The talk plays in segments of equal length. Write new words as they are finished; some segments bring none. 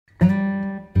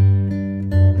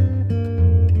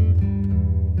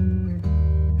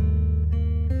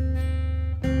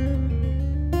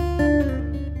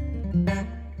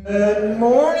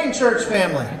church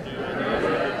family?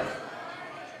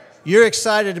 You're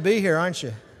excited to be here, aren't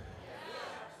you?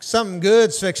 Something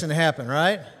good's fixing to happen,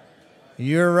 right?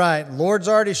 You're right. Lord's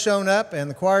already shown up, and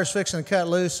the choir's fixing to cut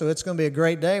loose, so it's going to be a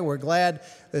great day. We're glad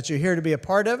that you're here to be a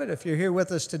part of it. If you're here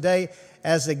with us today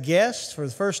as a guest for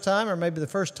the first time, or maybe the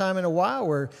first time in a while,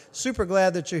 we're super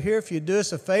glad that you're here. If you'd do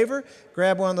us a favor,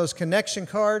 grab one of those connection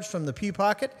cards from the pew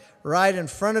pocket right in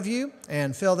front of you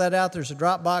and fill that out. There's a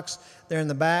drop box there in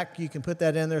the back. You can put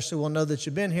that in there so we'll know that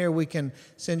you've been here. We can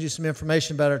send you some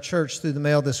information about our church through the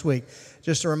mail this week.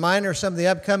 Just a reminder of some of the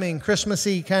upcoming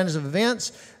Christmassy kinds of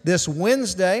events. This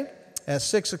Wednesday at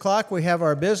 6 o'clock, we have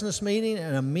our business meeting,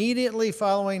 and immediately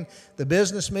following the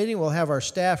business meeting, we'll have our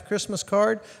staff Christmas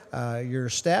card. Your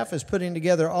staff is putting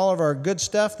together all of our good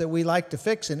stuff that we like to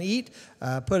fix and eat,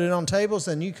 put it on tables,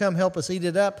 and you come help us eat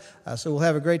it up. So we'll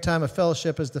have a great time of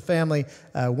fellowship as the family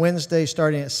Wednesday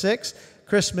starting at 6.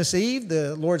 Christmas Eve,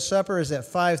 the Lord's Supper is at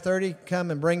 5:30. Come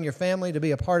and bring your family to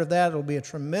be a part of that. It'll be a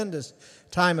tremendous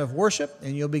time of worship,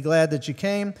 and you'll be glad that you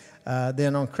came.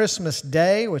 Then on Christmas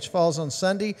Day, which falls on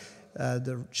Sunday,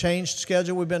 the changed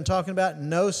schedule we've been talking about,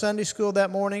 no Sunday school that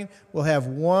morning. We'll have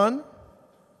one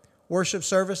worship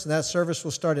service, and that service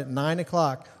will start at 9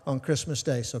 o'clock on Christmas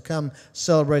Day. So come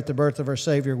celebrate the birth of our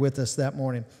Savior with us that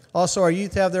morning. Also, our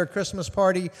youth have their Christmas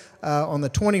party on the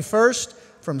 21st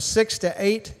from 6 to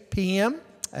 8 p.m.,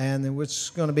 and it's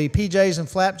going to be PJs and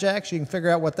flapjacks. You can figure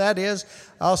out what that is.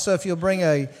 Also, if you'll bring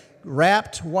a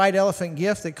wrapped white elephant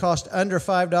gift that costs under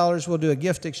 $5, we'll do a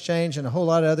gift exchange and a whole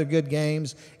lot of other good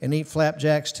games and eat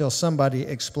flapjacks till somebody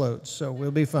explodes. So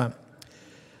we'll be fun.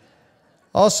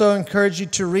 Also encourage you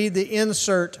to read the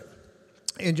insert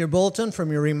in your bulletin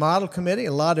from your remodel committee.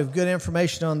 A lot of good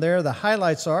information on there. The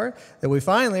highlights are that we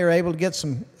finally are able to get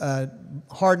some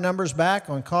hard numbers back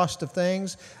on cost of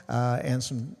things and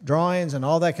some drawings and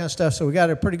all that kind of stuff. So we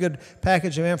got a pretty good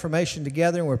package of information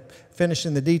together, and we're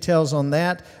finishing the details on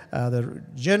that. The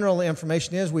general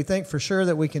information is we think for sure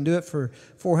that we can do it for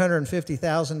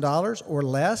 $450,000 or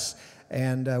less.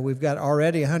 And we've got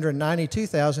already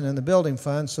 $192,000 in the building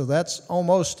fund, so that's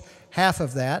almost half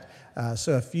of that.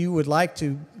 So if you would like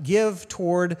to give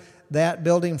toward that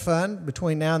building fund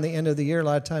between now and the end of the year, a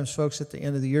lot of times folks at the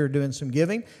end of the year are doing some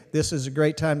giving. This is a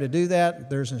great time to do that.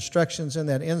 There's instructions in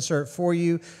that insert for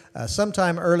you.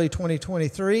 Sometime early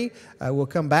 2023, we'll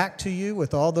come back to you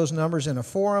with all those numbers in a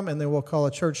forum, and then we'll call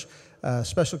a church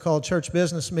special called church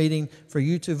business meeting for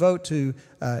you to vote to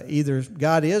either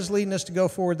God is leading us to go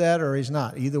forward that or he's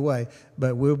not, either way.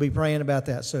 But we'll be praying about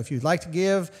that. So if you'd like to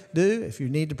give, do. If you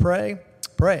need to pray,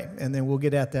 pray, and then we'll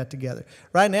get at that together.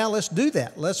 Right now, let's do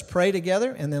that. Let's pray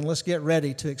together, and then let's get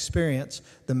ready to experience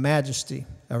the majesty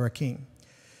of our King.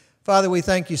 Father, we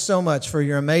thank you so much for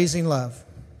your amazing love.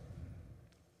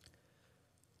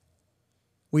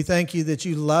 We thank you that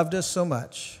you loved us so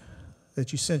much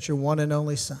that you sent your one and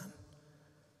only Son,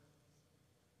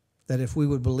 that if we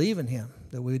would believe in him,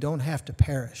 that we don't have to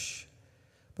perish,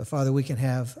 but Father, we can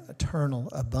have eternal,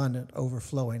 abundant,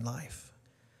 overflowing life.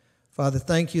 Father,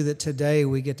 thank you that today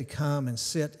we get to come and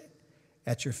sit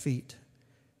at your feet,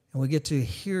 and we get to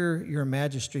hear your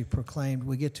majesty proclaimed.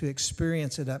 We get to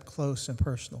experience it up close and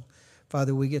personal.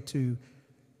 Father, we get to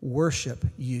worship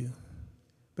you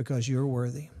because you're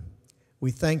worthy.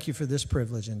 We thank you for this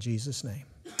privilege in Jesus' name.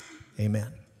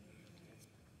 Amen.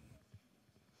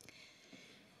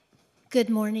 Good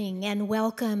morning and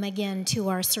welcome again to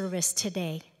our service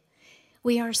today.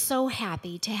 We are so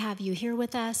happy to have you here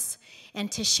with us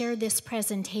and to share this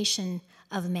presentation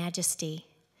of majesty.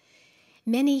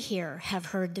 Many here have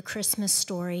heard the Christmas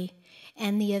story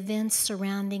and the events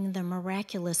surrounding the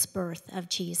miraculous birth of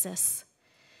Jesus.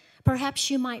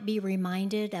 Perhaps you might be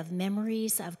reminded of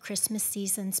memories of Christmas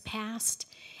seasons past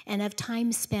and of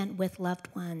time spent with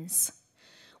loved ones.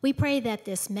 We pray that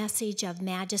this message of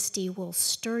majesty will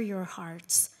stir your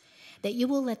hearts, that you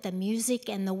will let the music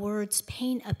and the words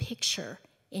paint a picture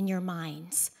in your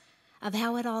minds of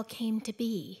how it all came to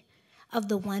be, of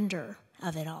the wonder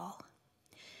of it all.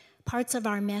 Parts of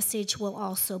our message will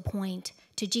also point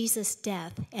to Jesus'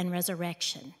 death and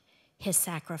resurrection, his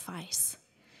sacrifice.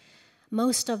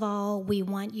 Most of all, we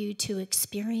want you to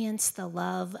experience the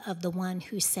love of the one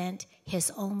who sent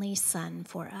his only Son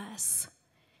for us.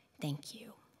 Thank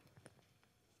you.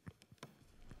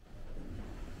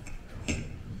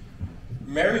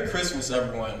 Merry Christmas,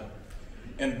 everyone,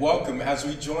 and welcome as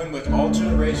we join with all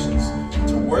generations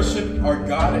to worship our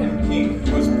God and King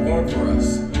who was born for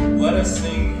us. Let us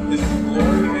sing his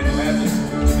glory and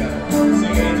majesty together.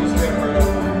 Sing Angels May Heard on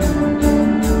High.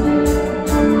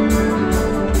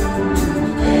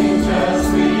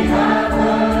 Angels we have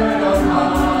heard on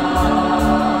high,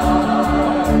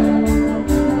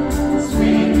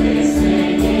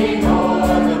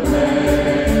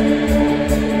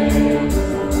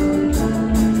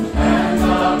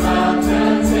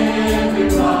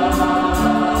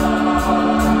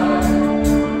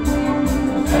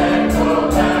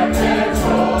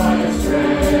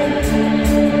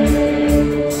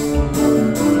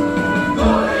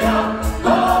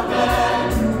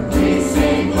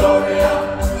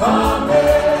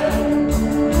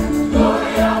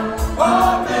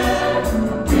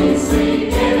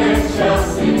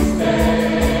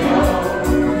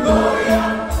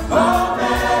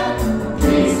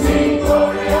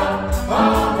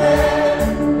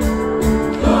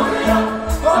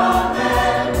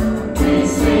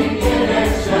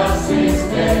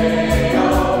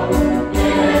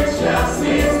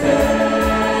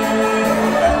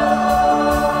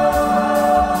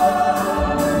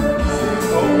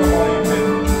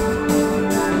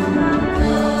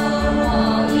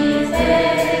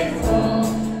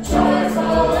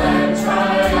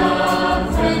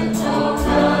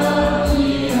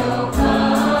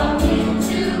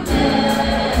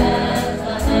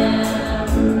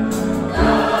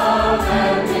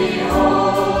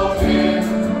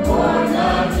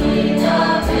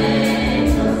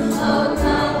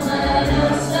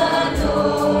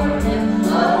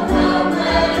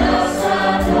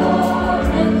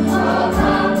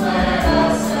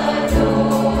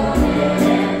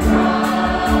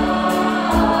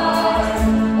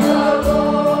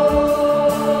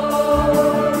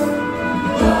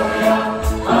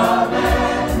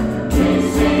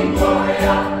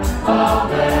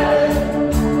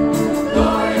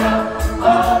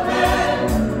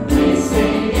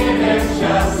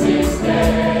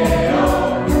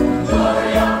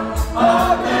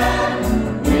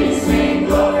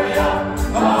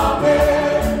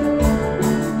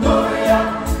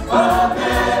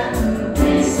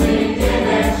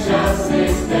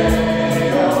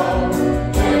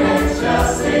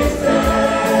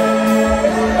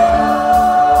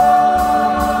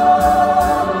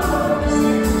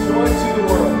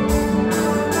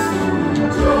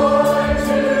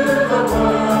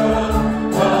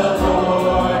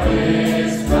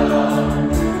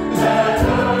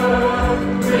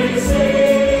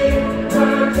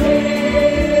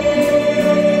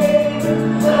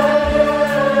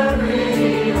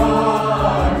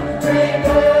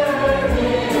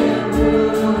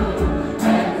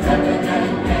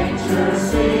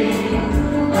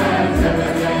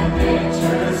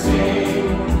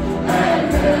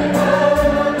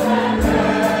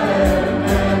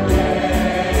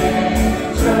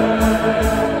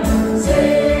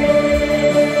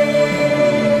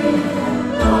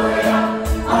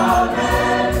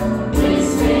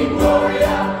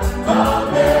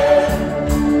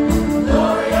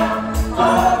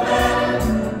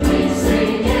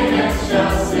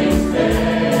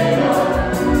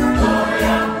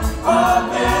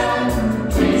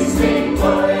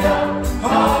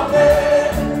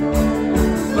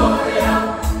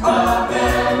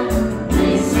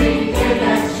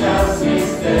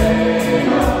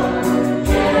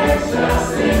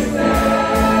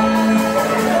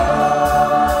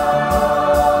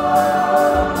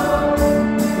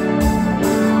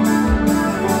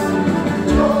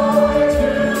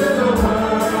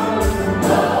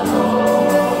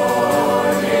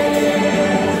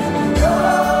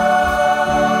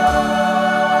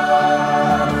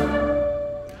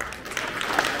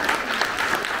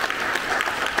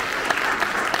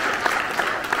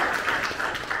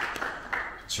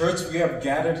 have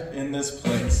gathered in this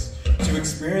place to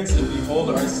experience and behold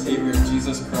our Savior,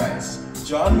 Jesus Christ.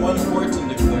 John 1:14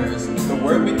 declares, "The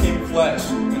Word became flesh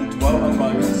and dwelt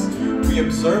among us. We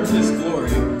observed His glory,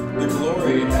 the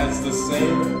glory as the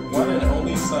same one and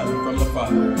only Son from the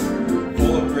Father,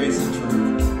 full of grace and truth."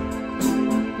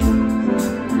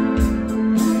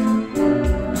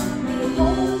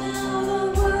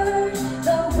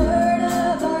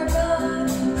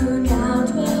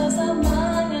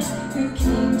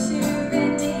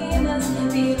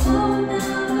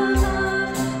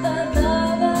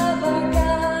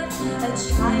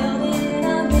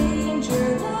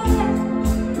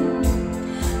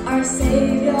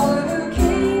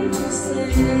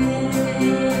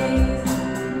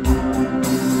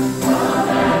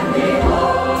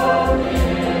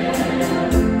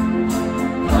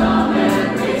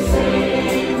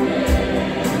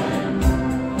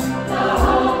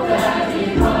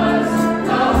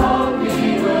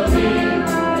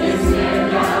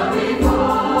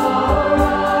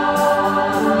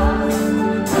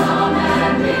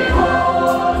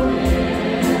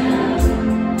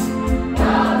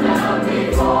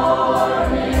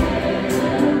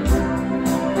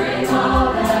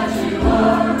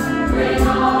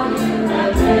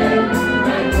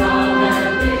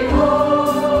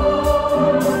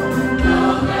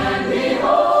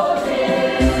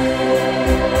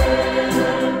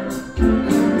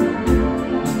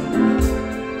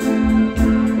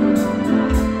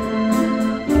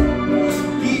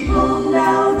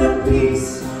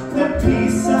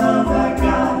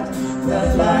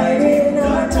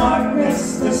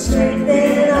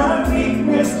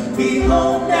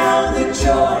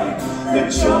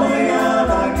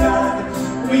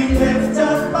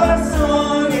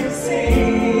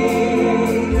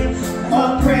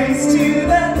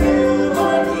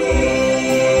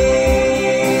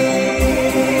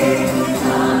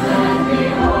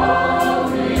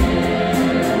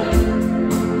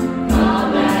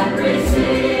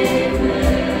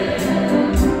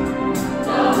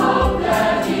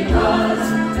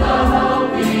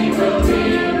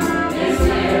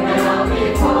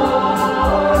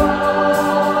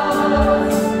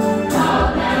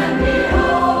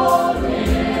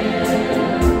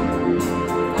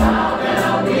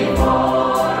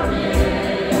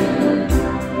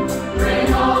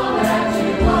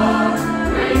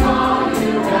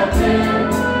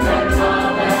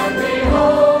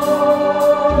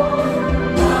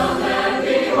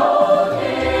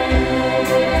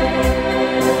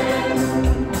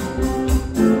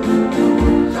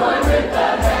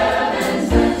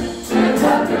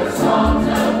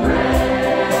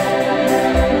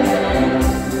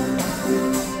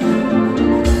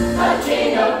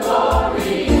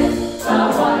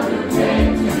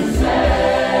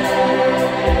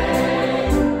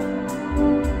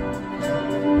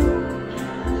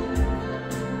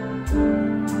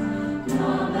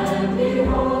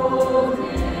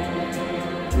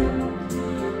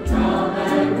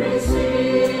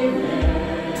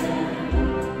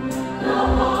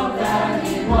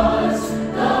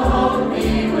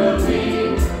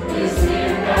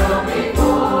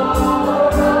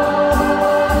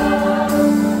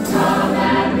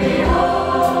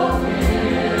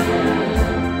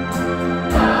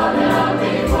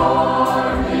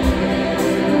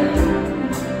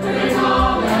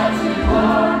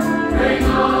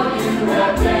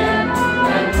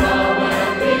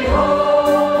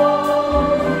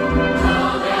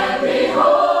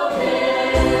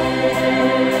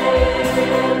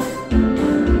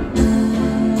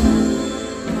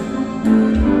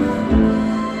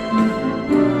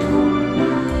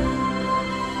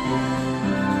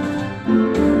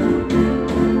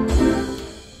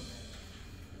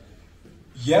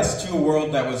 Yes, to a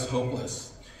world that was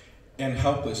hopeless and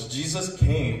helpless, Jesus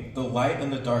came, the light in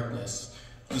the darkness,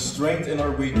 the strength in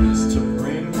our weakness, to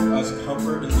bring us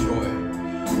comfort and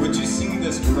joy. Would you sing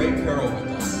this great carol with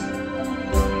us?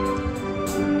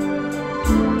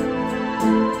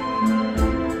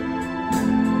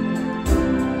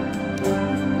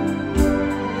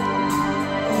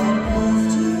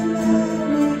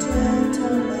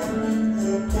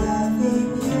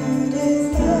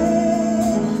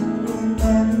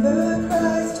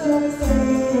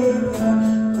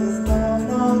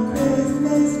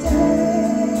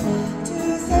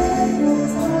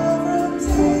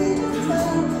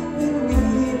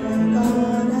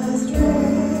 Gonna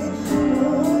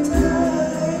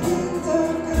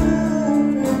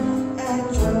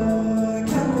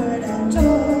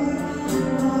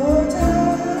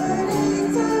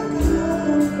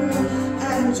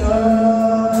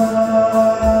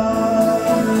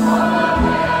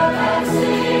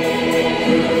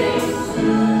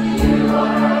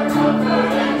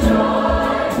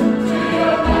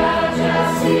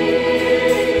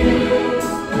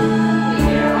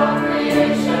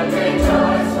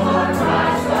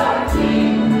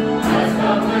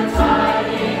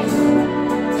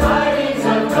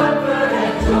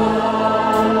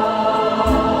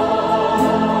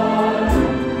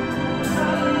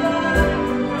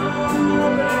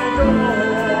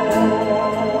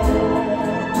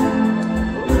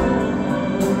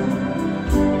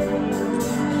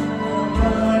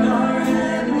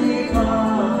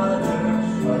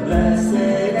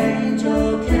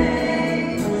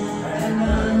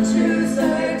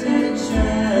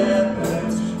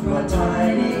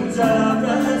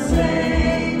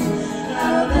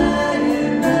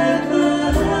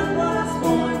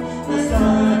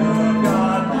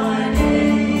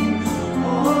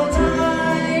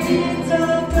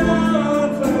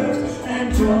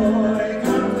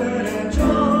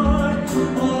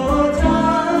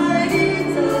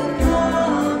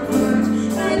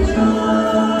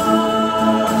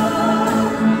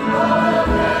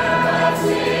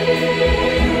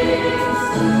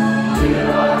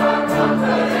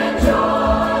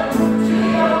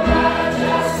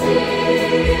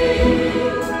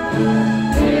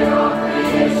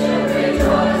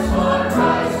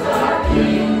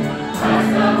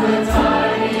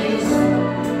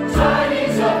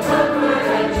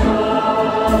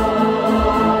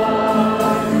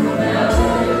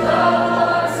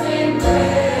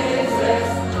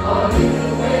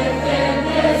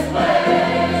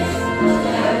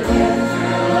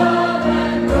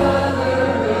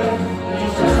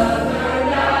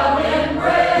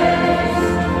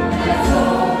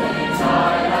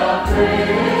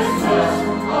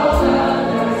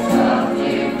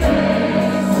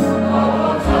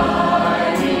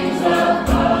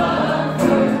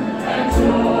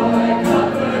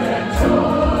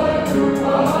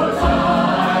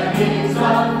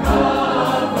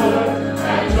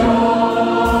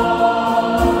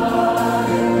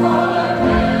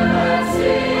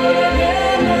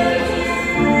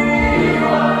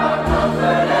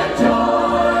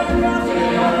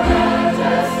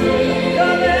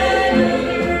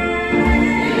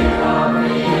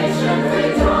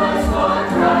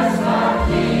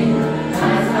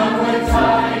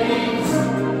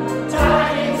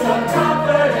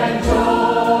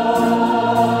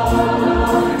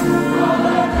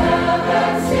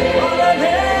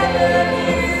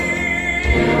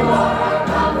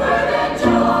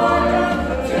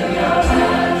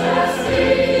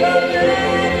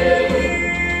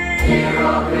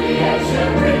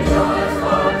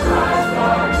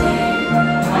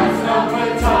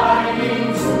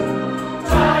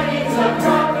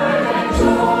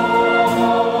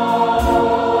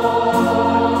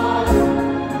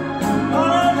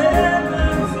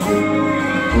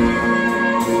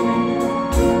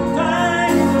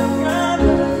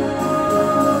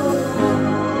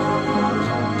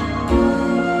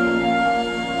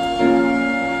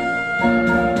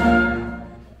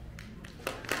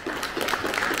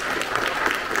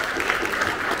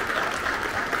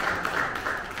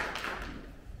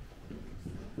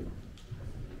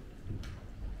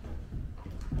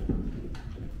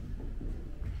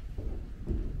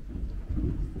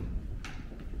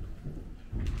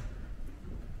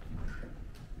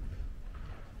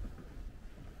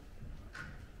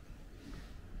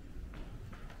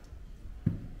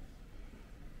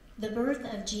The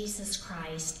birth of Jesus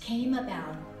Christ came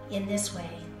about in this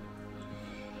way.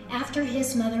 After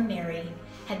his mother Mary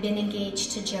had been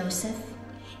engaged to Joseph,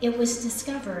 it was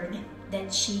discovered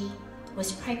that she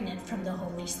was pregnant from the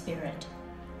Holy Spirit.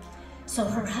 So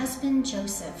her husband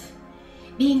Joseph,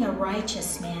 being a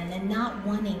righteous man and not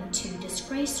wanting to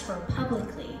disgrace her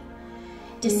publicly,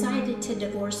 decided to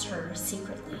divorce her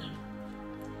secretly.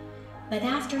 But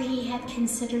after he had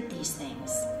considered these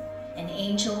things, an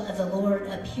angel of the Lord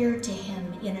appeared to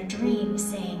him in a dream,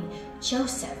 saying,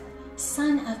 "Joseph,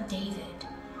 son of David,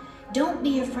 don't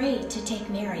be afraid to take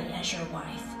Mary as your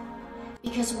wife,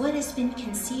 because what has been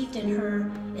conceived in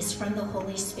her is from the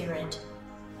Holy Spirit.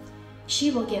 She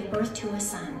will give birth to a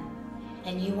son,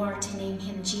 and you are to name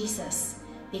him Jesus,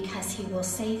 because he will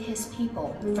save his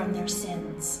people from their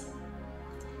sins."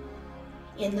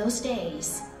 In those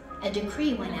days, a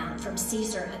decree went out from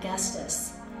Caesar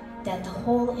Augustus that the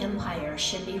whole empire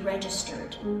should be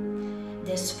registered.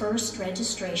 This first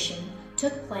registration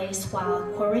took place while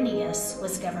Quirinius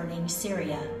was governing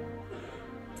Syria.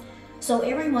 So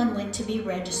everyone went to be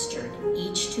registered,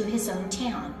 each to his own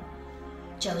town.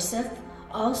 Joseph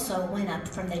also went up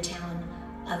from the town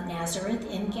of Nazareth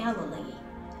in Galilee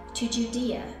to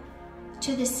Judea,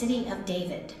 to the city of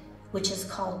David, which is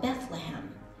called Bethlehem,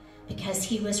 because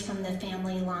he was from the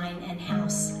family line and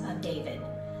house of David,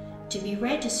 to be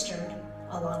registered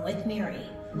along with Mary,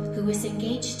 who was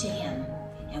engaged to him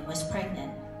and was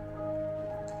pregnant.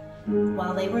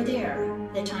 While they were there,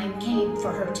 the time came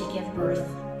for her to give birth.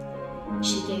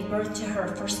 She gave birth to her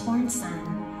firstborn son,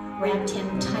 wrapped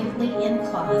him tightly in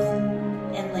cloth,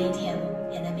 and laid him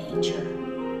in a manger.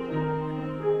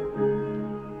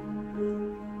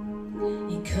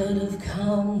 He could have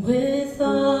come with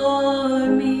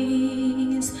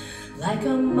armies like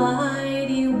a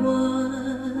mighty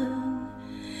one.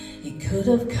 He could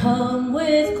have come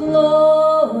with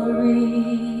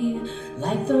glory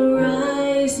like the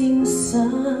rising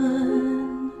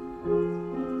sun.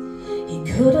 He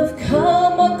could have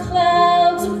come on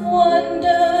clouds of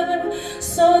wonder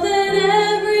so that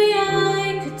every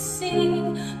eye could see,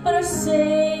 but our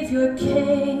Savior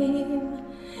came.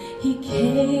 He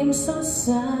came so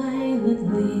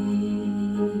silently.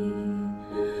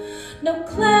 No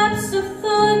claps of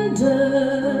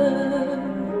thunder,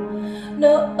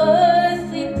 no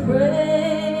earthly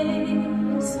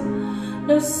praise,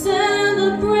 no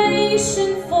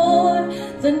celebration for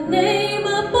the name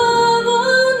above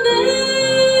all names.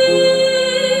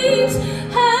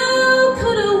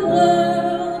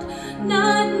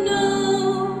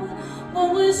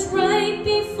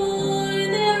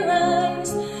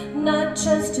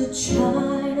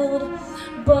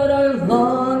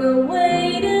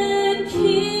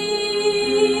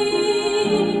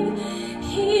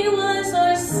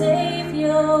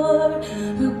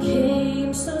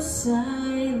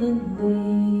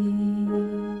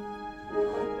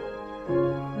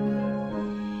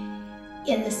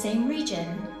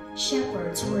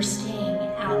 shepherds were staying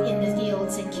out in the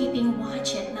fields and keeping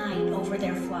watch at night over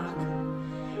their flock.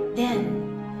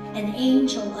 Then an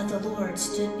angel of the Lord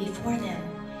stood before them,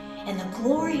 and the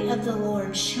glory of the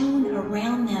Lord shone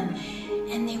around them,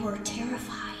 and they were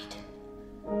terrified.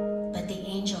 But the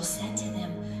angel said to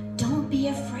them, "Don't be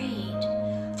afraid,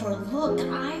 for look,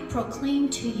 I proclaim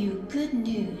to you good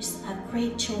news of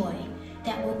great joy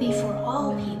that will be for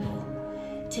all people.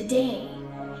 Today,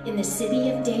 in the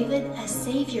city of David, a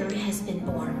Savior has been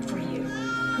born for you,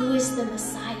 who is the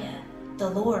Messiah, the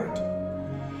Lord.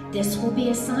 This will be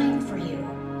a sign for you.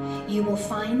 You will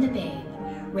find the babe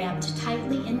wrapped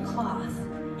tightly in cloth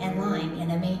and lying in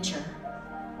a manger."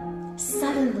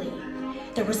 Suddenly,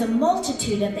 there was a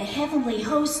multitude of the heavenly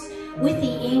host with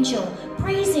the angel,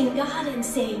 praising God and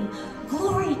saying,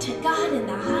 "Glory to God in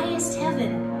the highest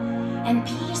heaven, and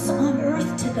peace on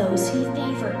earth to those he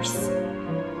favors."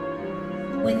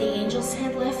 When the angels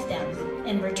had left them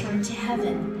and returned to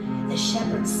heaven, the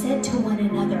shepherds said to one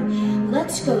another,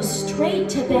 "Let's go straight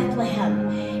to Bethlehem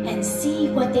and see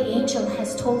what the angel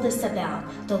has told us about.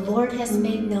 The Lord has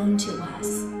made known to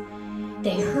us."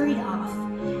 They hurried off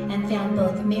and found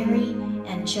both Mary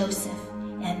and Joseph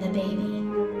and the baby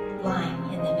lying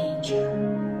in the manger.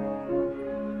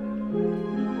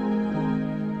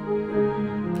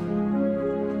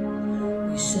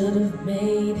 We should have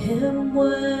made him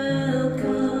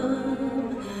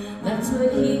welcome. That's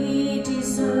what he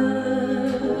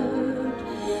deserved.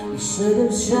 We should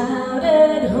have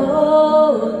shouted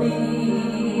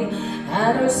holy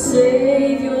at our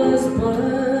Savior's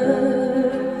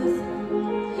birth.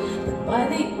 But while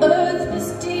the earth was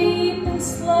deep in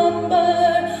slumber,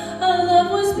 our love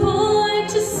was born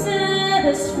to set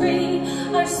us free.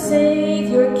 Our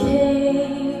Savior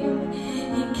came,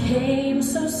 he came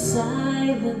so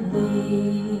silently.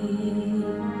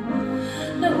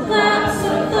 No claps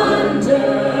of thunder,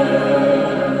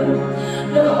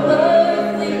 no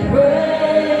earthly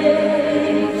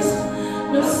praise,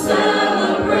 no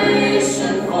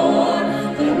celebration for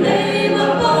the name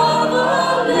above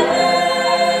all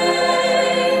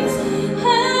names.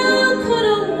 How could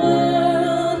a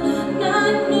world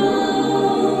not know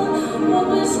what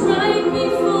was right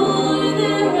before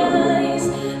their eyes?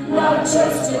 Not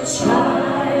just a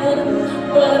child,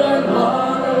 but our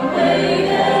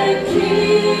long-awaited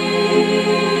King.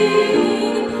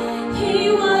 He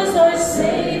was our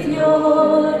Savior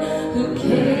who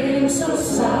came so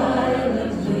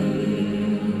silently.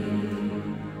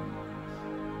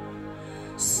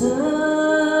 Silent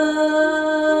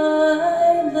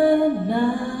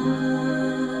night,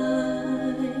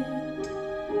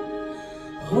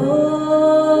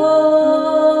 holy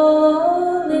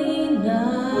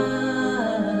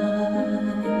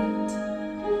night,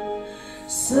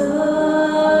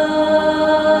 silent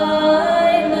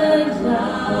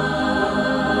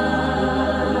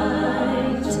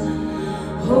night,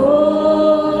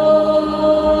 holy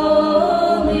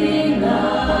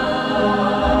night,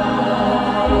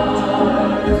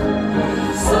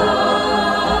 silent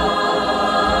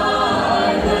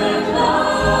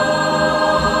night.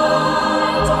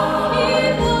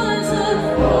 It was a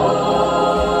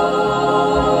holy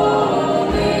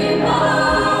night.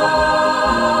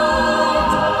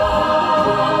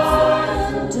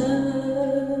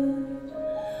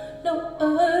 No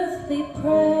earthly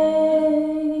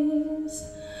praise,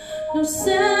 no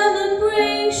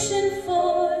celebration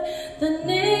for the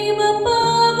name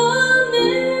above all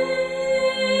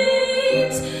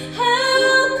names.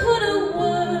 How could a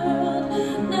world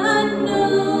not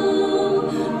know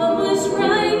what was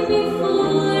right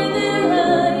before their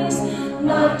eyes?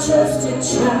 Not just a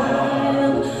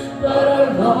child, but our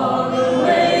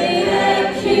long-awaited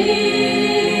King.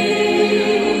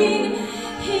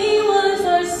 He was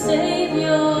our Savior. He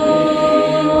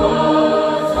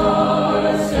was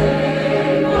our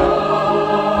Savior.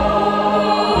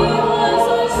 He was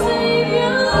our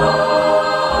Savior.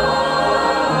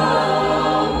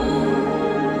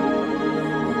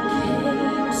 Who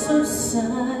came so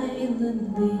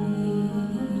silently.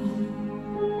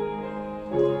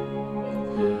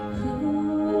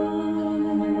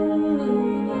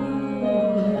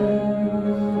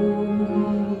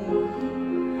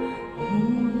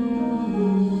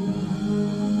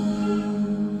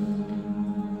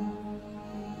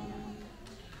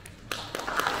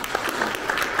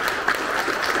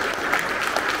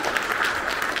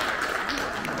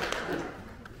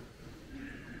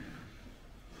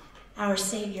 Our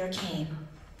Savior came,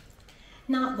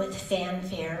 not with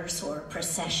fanfares or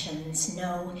processions.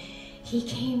 No, he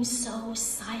came so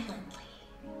silently.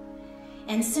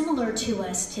 And similar to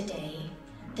us today,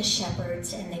 the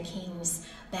shepherds and the kings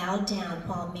bowed down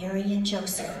while Mary and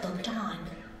Joseph looked on.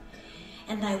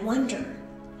 And I wonder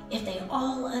if they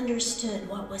all understood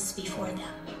what was before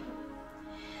them.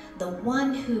 The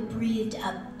one who breathed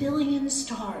 1 billion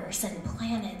stars and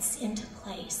planets into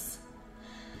place.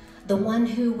 The one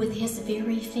who, with his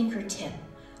very fingertip,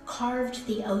 carved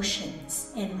the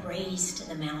oceans and raised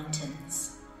the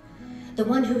mountains. The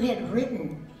one who had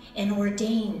written and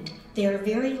ordained their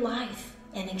very life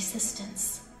and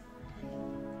existence.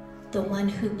 The one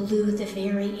who blew the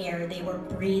very air they were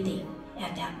breathing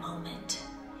at that moment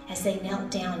as they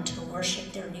knelt down to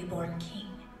worship their newborn King.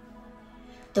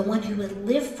 The one who would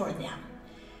live for them,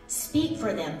 speak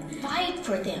for them, fight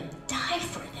for them, die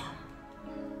for them,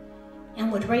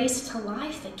 and would raise to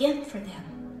life again for them.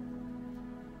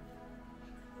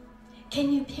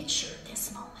 Can you picture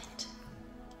this moment?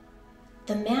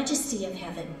 The majesty of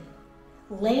heaven,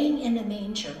 laying in a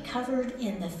manger covered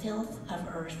in the filth of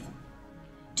earth.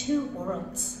 2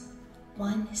 worlds,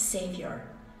 1 Savior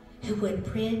who would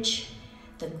bridge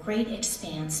the great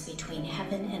expanse between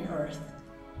heaven and earth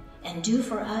and do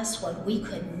for us what we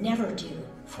could never do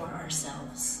for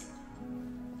ourselves.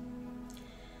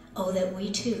 Oh, that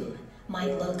we too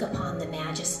might look upon the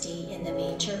majesty in the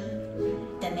manger,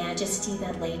 the majesty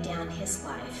that laid down his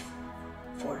life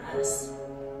for us.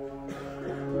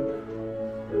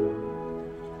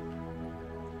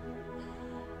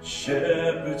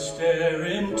 Shepherds stare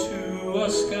into a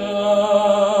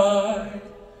sky,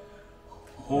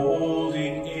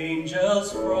 holding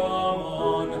angels from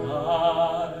on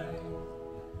high.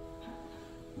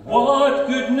 What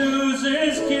good news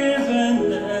is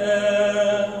given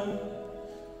them?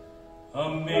 A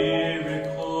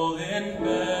miracle in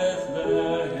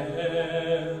Bethlehem.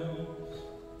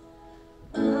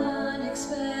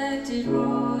 Unexpected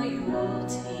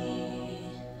royalty,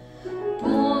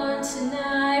 born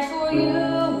tonight for you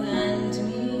and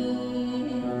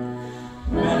me.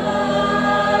 Majesty,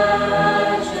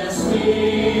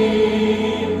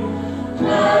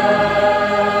 majesty,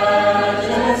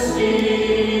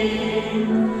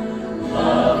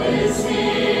 love is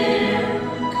here.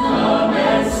 Come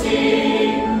and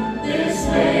see this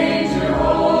manger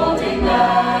holding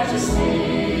majesty.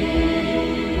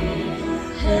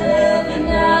 Heaven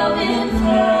now in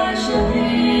flesh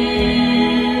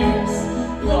appears,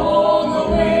 long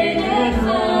awaited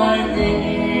finally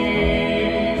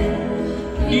here.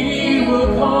 He will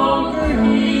conquer,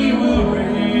 he will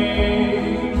reign.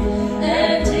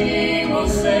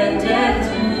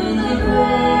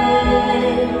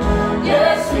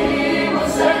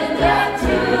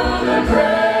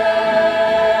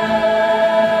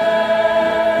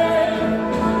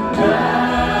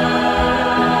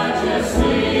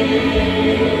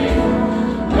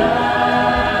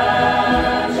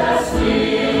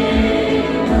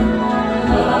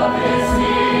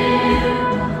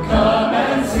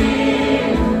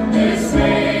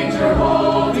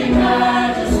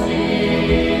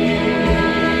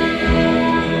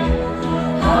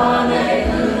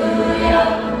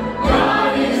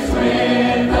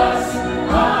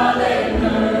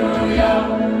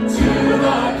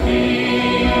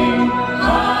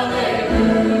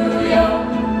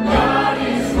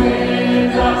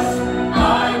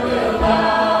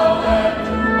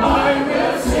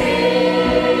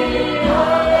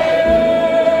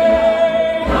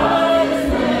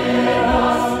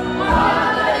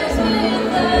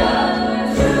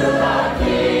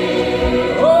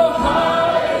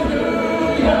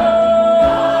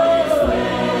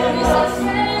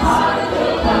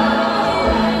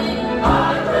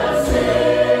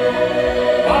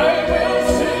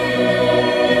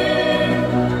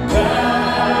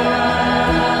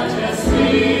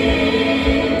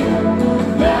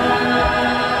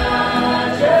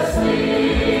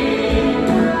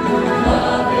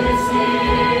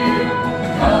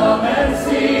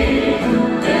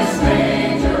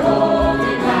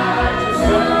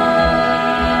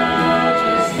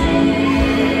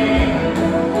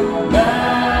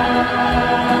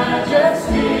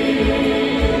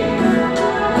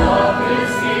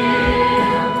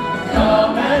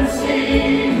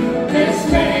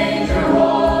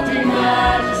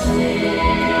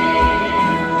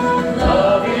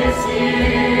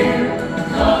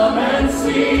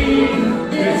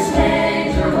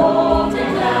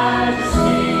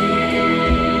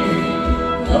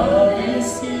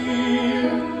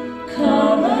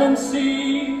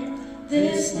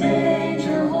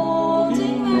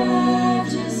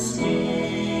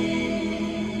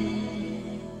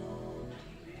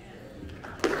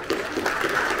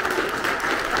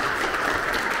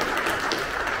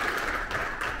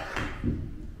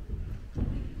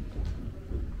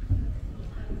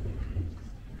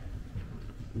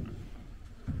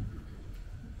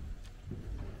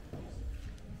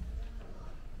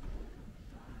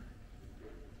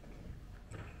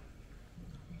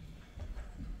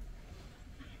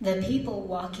 The people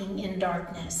walking in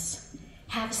darkness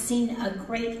have seen a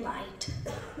great light.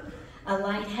 A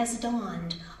light has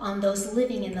dawned on those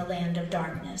living in the land of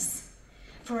darkness.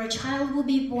 For a child will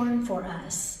be born for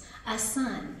us, a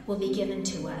son will be given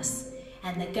to us,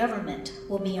 and the government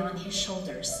will be on his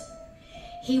shoulders.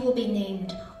 He will be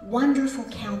named Wonderful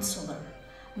Counselor,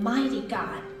 Mighty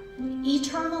God,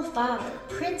 Eternal Father,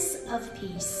 Prince of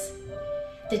Peace.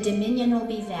 The dominion will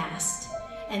be vast,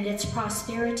 and its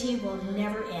prosperity will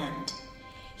never end.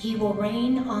 He will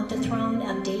reign on the throne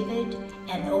of David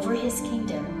and over his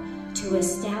kingdom to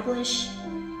establish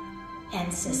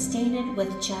and sustain it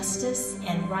with justice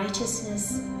and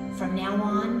righteousness from now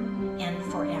on and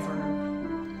forever.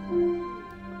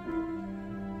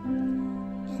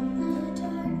 In the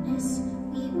darkness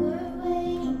we were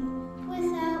waiting,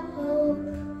 without hope,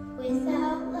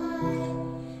 without light,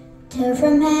 till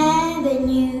from heaven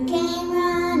you came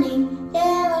running.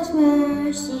 There was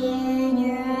mercy in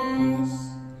your eyes,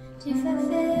 to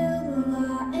fulfill the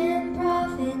law and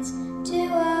prophets. To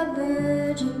a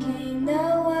virgin came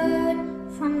the word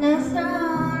from the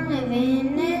throne,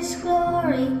 living His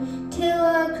glory, to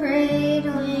a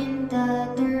cradle in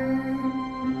the dirt.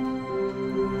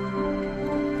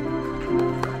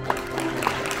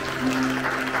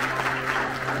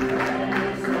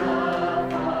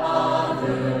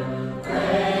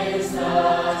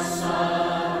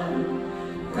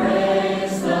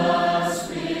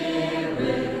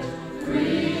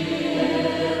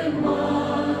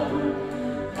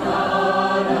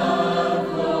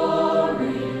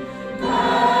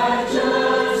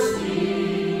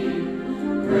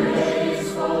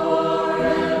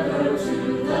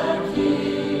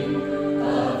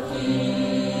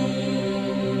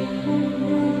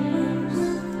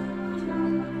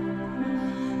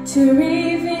 To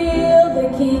reveal the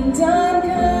kingdom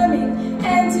coming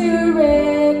and to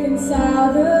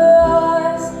reconcile the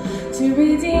lost, to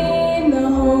redeem the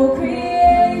whole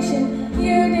creation.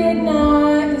 You did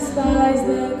not despise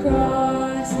the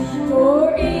cross,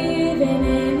 for even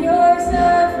in your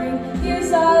suffering you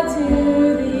saw to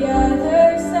the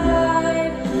other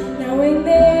side, knowing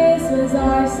this was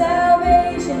our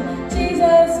salvation.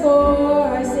 Jesus, for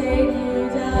our sake you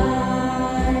died.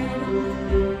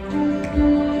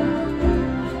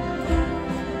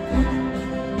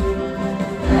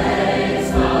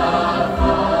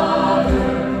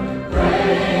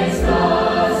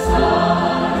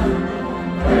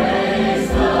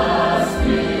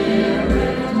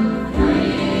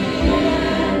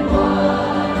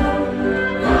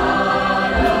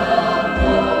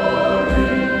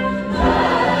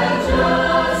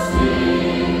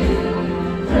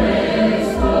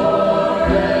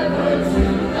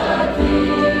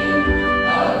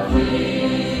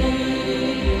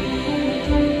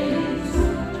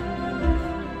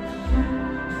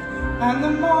 And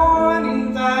the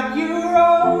morning that you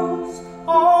rose,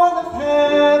 all of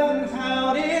heaven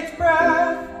held its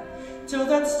breath, till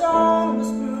that stone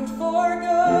was moved for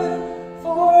good,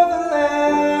 for the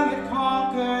Lamb had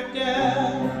conquered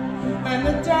death. And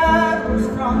the dead rose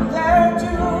from their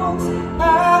tombs,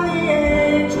 and the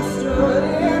angels stood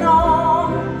in awe,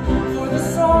 for the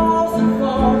souls of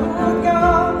all who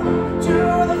come to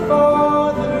the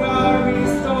Father are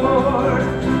restored.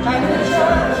 And the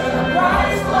church of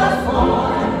Christ was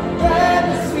born, then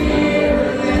the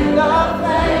Spirit in the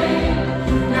flame.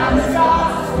 Now the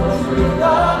gospel through the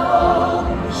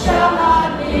whole shall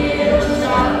not kneel,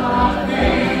 shall not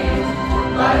faint.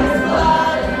 By His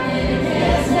blood and in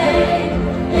His name,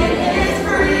 in His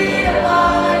freedom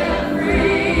I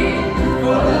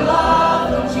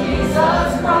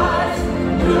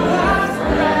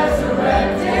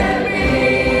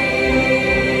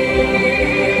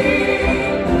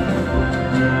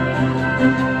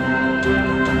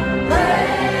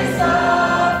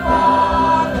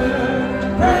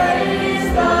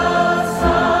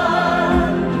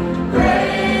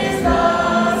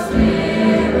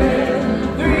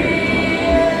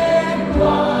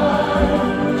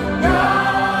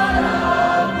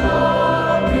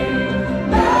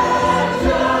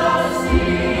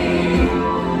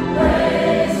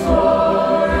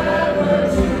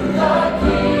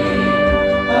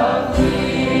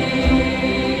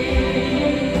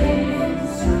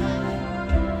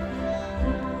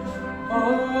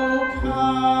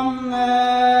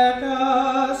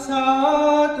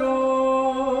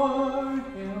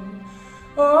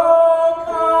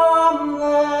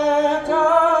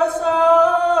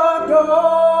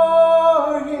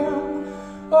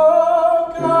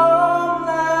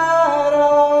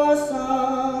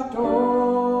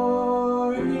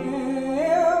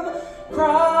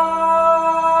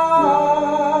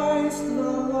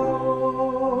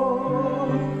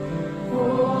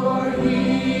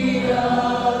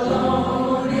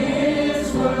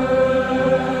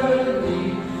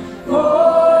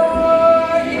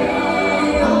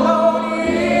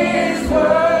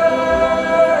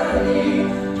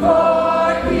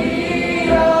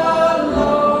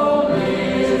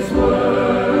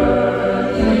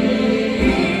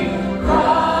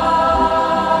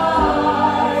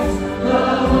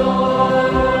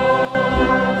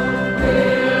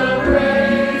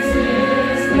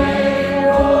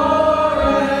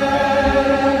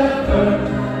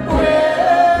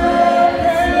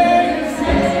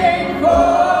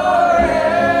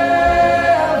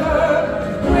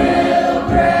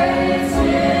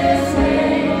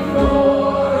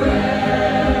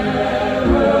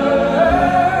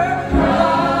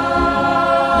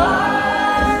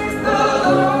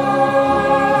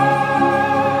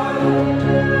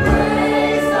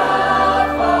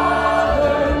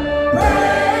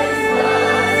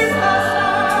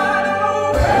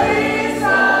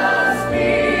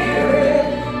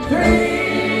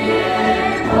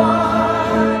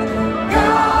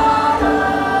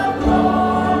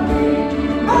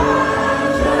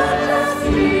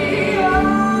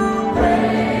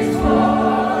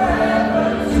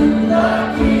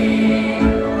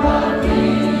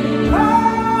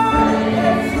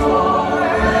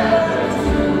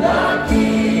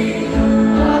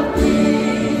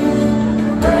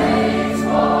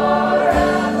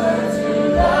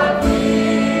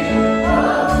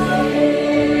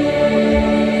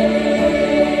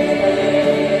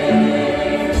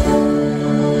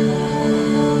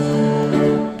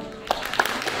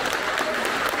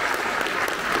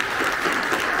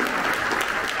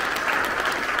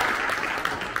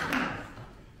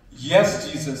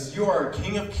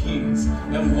of Kings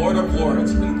and Lord of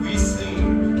Lords, and we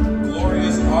sing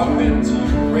glorious amen to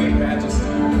your great majesty.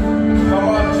 Come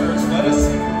on, church, let us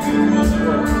sing He rules the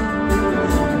earth.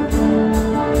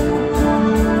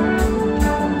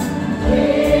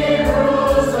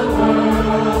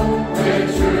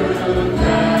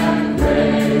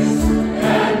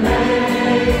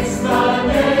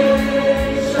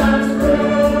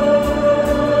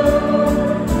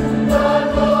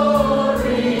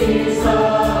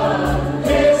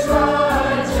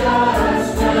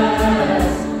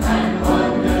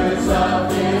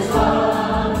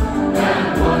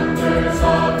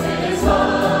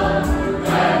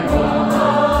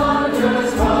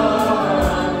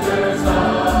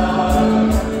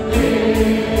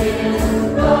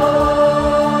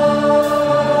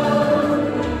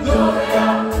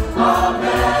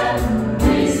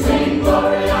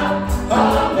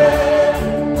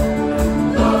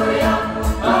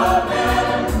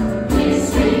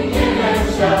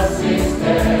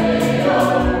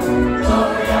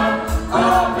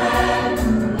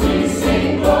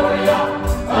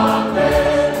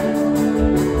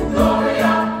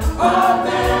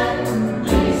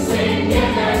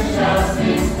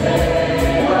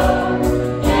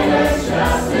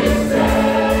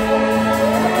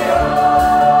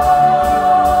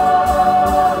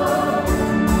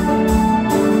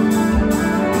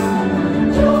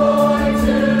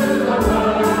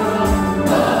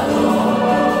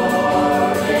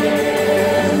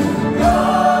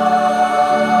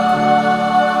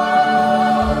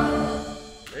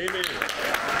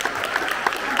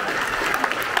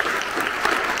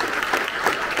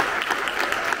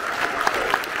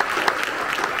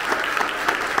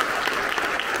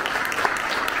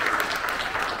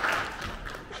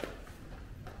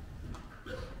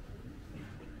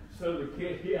 So the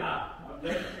kid, yeah, I'm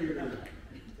glad you're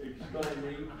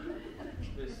explaining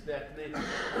this, Stephanie.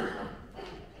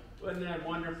 Wasn't that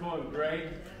wonderful and great?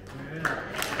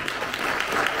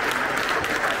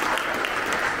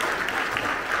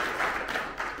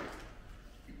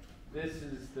 This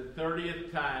is the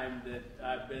 30th time that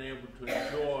I've been able to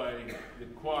enjoy the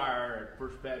choir at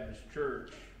First Baptist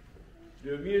Church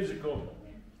do a musical.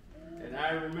 And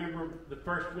I remember the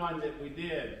first one that we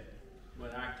did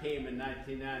when I came in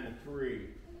 1993.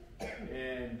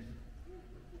 And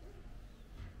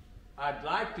I'd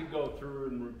like to go through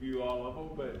and review all of them,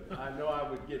 but I know I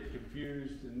would get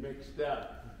confused and mixed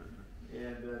up.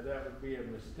 And that would be a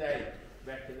mistake.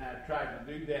 Becky and I tried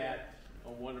to do that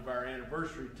on one of our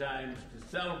anniversary times to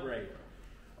celebrate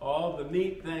all the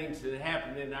neat things that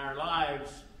happened in our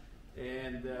lives.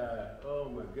 And oh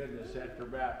my goodness, after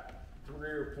about 3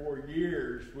 or 4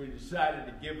 years, we decided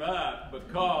to give up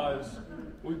because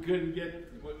we couldn't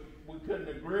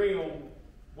agree on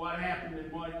what happened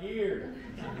in 1 year.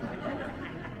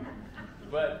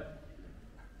 But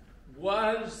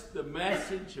was the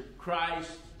message of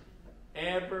Christ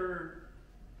ever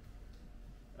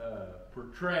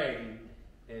portrayed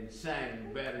and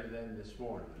sang better than this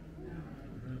morning?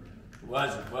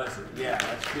 Was it? Yeah,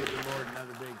 let's give the Lord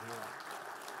another big hand.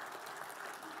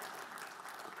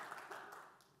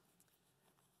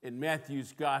 In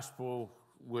Matthew's Gospel,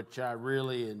 which I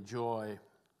really enjoy,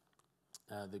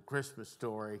 the Christmas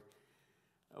story,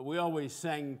 we always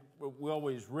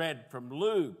read from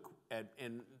Luke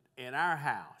in our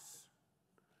house.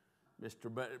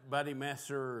 Mr. Buddy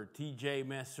Messer or T.J.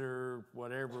 Messer,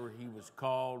 whatever he was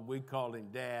called, we called him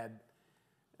Dad.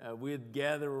 We'd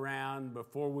gather around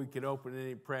before we could open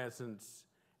any presents,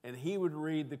 and he would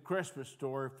read the Christmas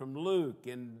story from Luke.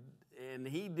 And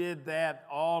he did that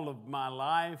all of my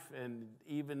life, and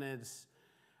even as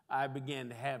I began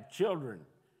to have children,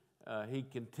 he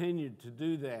continued to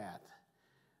do that.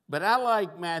 But I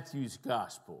like Matthew's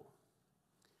Gospel.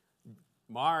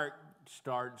 Mark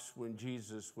starts when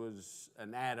Jesus was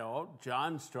an adult.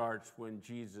 John starts when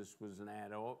Jesus was an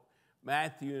adult.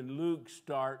 Matthew and Luke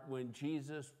start when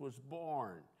Jesus was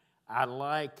born. I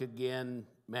like, again,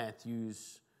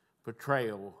 Matthew's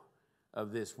portrayal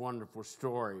of this wonderful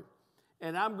story.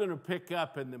 And I'm going to pick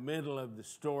up in the middle of the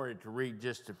story to read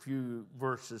just a few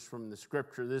verses from the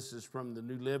scripture. This is from the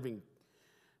New Living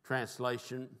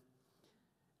Translation.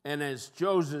 And as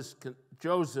Joseph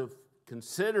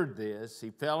considered this, he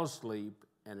fell asleep,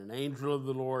 and an angel of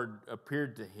the Lord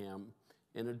appeared to him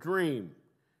in a dream.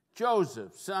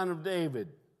 "Joseph, son of David,"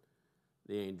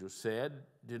 the angel said,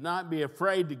 "do not be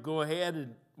afraid to go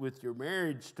ahead with your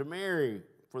marriage to Mary,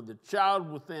 for the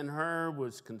child within her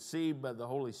was conceived by the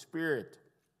Holy Spirit.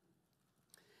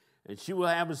 And she will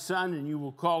have a son, and you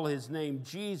will call his name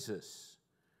Jesus.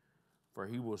 for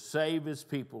he will save his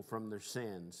people from their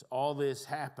sins. All this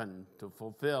happened to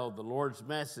fulfill the Lord's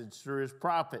message through his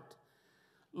prophet.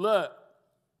 Look,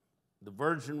 the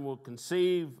virgin will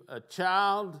conceive a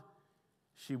child.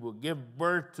 She will give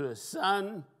birth to a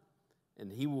son,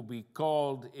 and he will be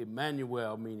called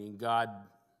Emmanuel, meaning God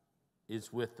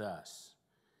is with us.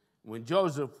 When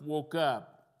Joseph woke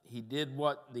up, he did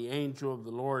what the angel of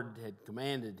the Lord had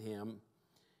commanded him.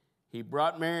 He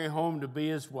brought Mary home to be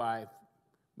his wife,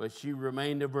 but she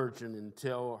remained a virgin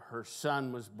until her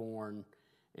son was born,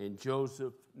 and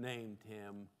Joseph named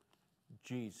him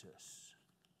Jesus.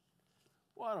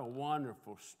 What a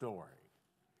wonderful story.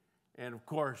 And of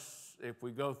course, if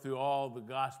we go through all the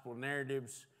gospel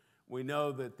narratives, we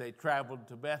know that they traveled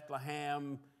to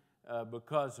Bethlehem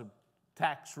because of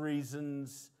tax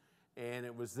reasons, and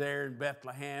it was there in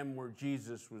Bethlehem where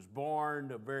Jesus was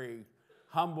born, a very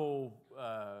humble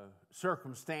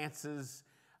circumstances.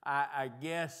 I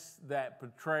guess that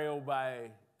portrayal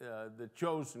by the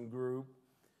Chosen group,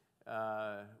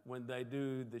 when they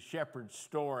do the shepherd's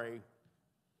story,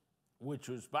 which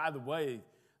was, by the way,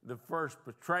 the first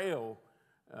portrayal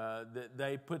that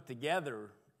they put together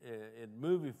in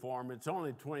movie form. It's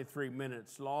only 23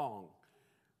 minutes long,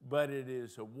 but it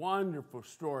is a wonderful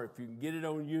story. If you can get it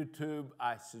on YouTube,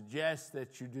 I suggest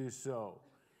that you do so.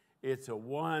 It's a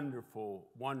wonderful,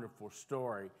 wonderful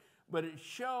story, but it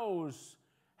shows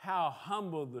how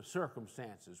humble the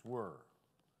circumstances were.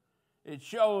 It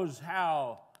shows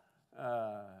how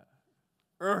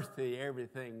earthy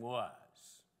everything was.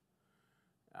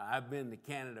 I've been to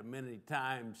Canada many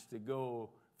times to go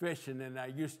fishing, and I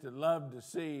used to love to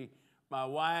see my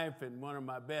wife and one of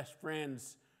my best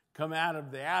friends come out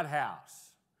of the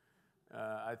outhouse.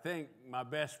 I think my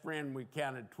best friend, we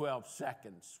counted 12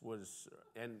 seconds,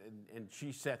 and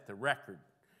she set the record,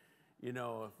 you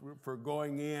know, for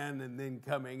going in and then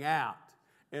coming out.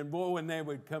 And boy, when they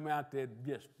would come out, they'd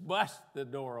just bust the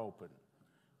door open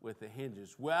with the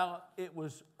hinges. Well, it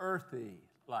was earthy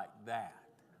like that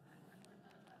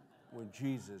when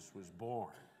Jesus was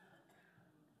born.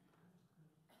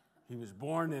 He was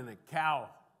born in a cow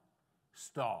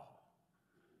stall.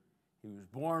 He was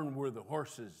born where the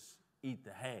horses eat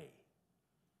the hay.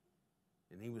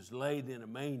 And he was laid in a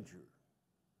manger.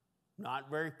 Not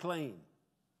very clean.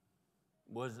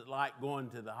 Wasn't like going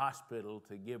to the hospital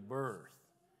to give birth.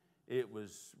 It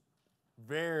was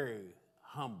very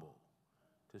humble,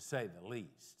 to say the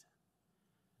least.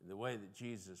 The way that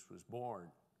Jesus was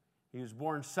born. He was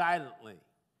born silently.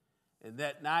 And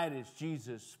that night, as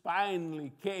Jesus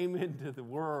finally came into the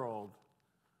world,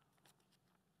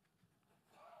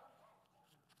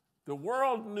 the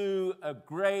world knew a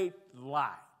great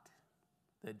light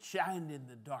that shined in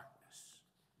the darkness.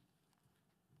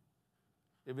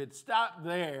 If it stopped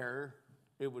there,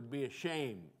 it would be a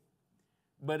shame.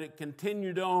 But it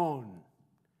continued on.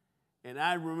 And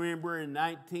I remember in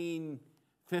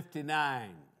 1959,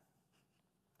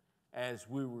 as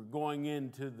we were going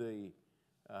into the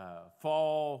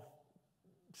fall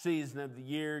season of the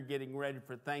year, getting ready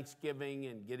for Thanksgiving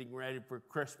and getting ready for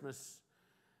Christmas,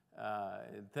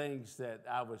 and things that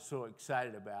I was so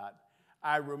excited about.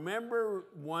 I remember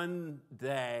one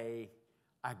day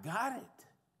I got it.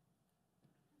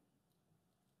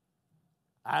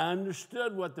 I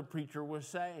understood what the preacher was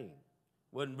saying.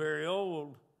 Wasn't very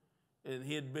old, and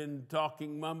he had been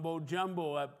talking mumbo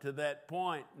jumbo up to that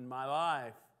point in my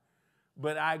life.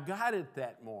 But I got it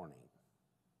that morning.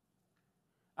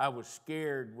 I was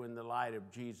scared when the light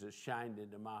of Jesus shined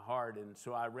into my heart, and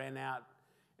so I ran out,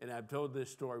 and I've told this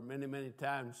story many, many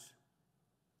times.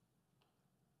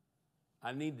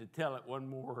 I need to tell it one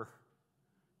more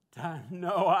time.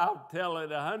 No, I'll tell it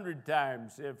 100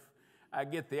 times if I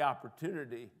get the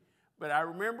opportunity. But I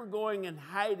remember going and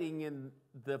hiding in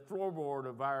the floorboard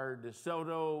of our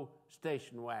DeSoto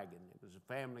station wagon. It was a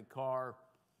family car.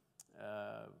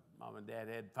 Mom and Dad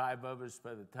had 5 of us.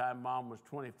 By the time Mom was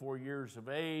 24 years of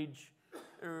age,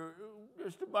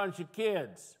 just a bunch of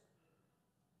kids.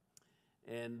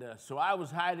 And so I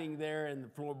was hiding there in the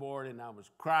floorboard, and I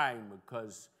was crying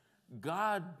because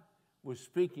God was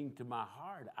speaking to my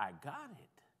heart. I got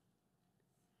it.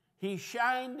 He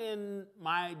shined in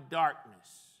my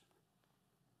darkness,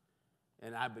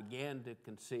 and I began to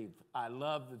conceive. I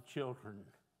love the children.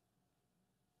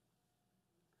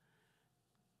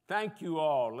 Thank you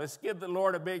all. Let's give the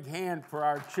Lord a big hand for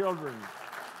our children.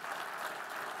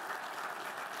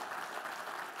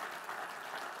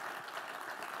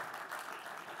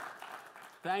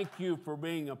 Thank you for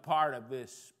being a part of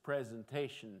this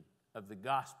presentation of the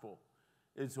gospel.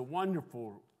 It's a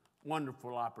wonderful,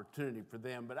 wonderful opportunity for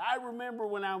them. But I remember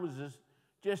when I was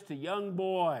just a young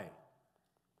boy,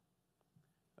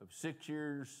 of 6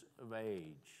 years of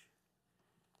age.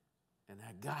 And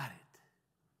I got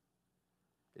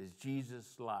it as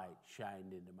Jesus' light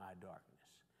shined into my darkness.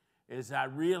 As I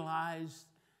realized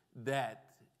that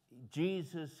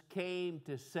Jesus came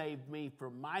to save me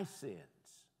from my sins.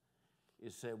 You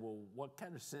say, well, what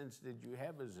kind of sins did you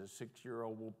have as a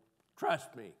 6-year-old? Well,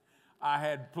 trust me, I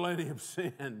had plenty of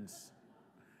sins.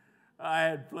 I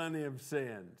had plenty of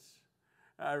sins.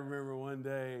 I remember one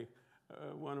day,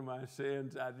 one of my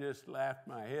sins, I just laughed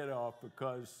my head off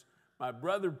because my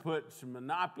brother put some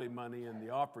Monopoly money in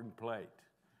the offering plate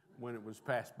when it was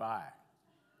passed by.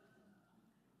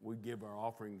 We give our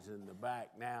offerings in the back.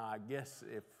 Now, I guess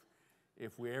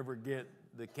if we ever get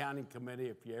the county committee,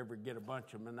 if you ever get a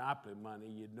bunch of Monopoly money,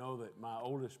 you'd know that my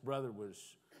oldest brother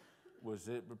was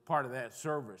part of that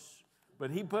service.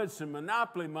 But he put some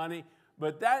Monopoly money,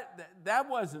 but that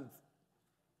wasn't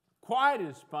quite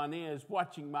as funny as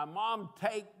watching my mom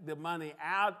take the money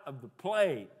out of the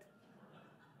plate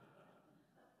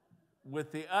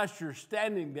with the usher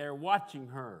standing there watching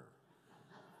her.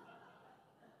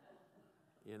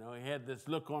 You know, he had this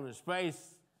look on his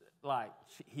face like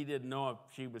he didn't know if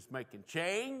she was making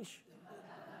change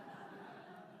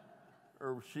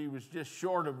or if she was just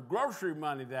short of grocery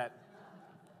money that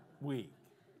week.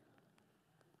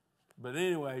 But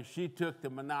anyway, she took the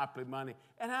Monopoly money,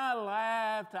 and I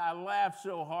laughed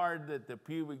so hard that the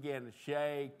pew began to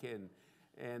shake,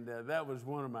 and that was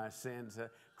one of my sins.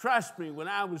 Trust me, when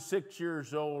I was 6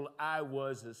 years old, I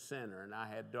was a sinner, and I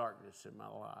had darkness in my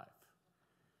life.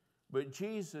 But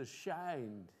Jesus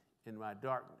shined in my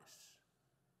darkness,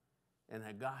 and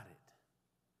I got it.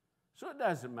 So it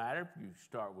doesn't matter if you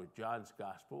start with John's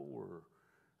Gospel, where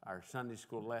our Sunday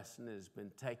school lesson has been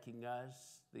taking us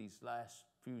these last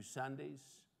few Sundays.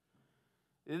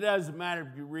 It doesn't matter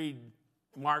if you read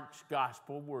Mark's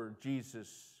Gospel, where Jesus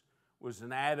was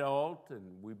an adult,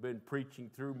 and we've been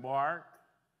preaching through Mark.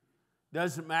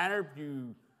 Doesn't matter if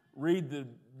you read the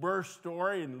birth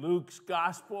story in Luke's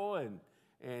Gospel,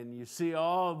 and you see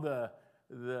all the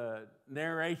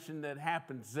narration that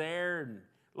happens there, and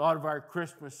a lot of our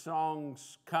Christmas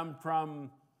songs come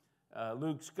from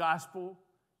Luke's Gospel.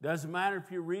 Doesn't matter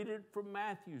if you read it from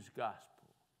Matthew's Gospel,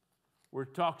 where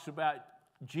it talks about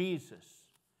Jesus,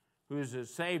 who is a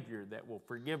Savior that will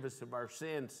forgive us of our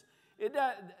sins.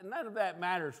 None of that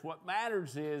matters. What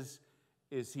matters is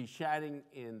He's shining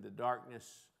in the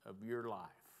darkness of your life.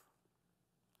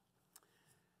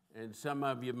 And some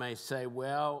of you may say,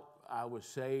 well, I was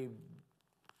saved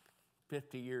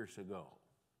 50 years ago,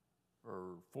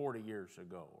 or 40 years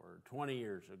ago, or 20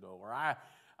 years ago, or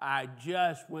I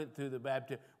just went through the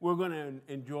baptism. We're going to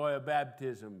enjoy a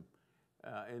baptism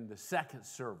in the second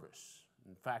service.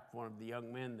 In fact, one of the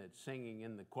young men that's singing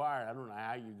in the choir, I don't know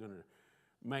how you're going to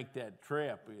make that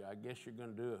trip. I guess you're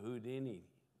going to do a Houdini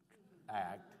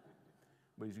act.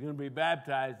 But he's going to be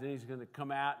baptized, and he's going to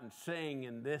come out and sing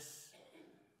in this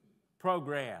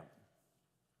program.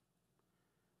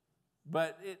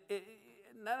 But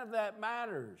none of that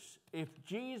matters. If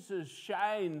Jesus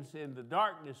shines in the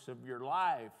darkness of your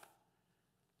life,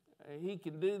 He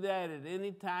can do that at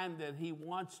any time that He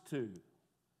wants to.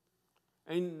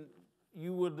 And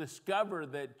you will discover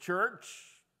that church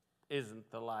isn't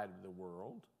the light of the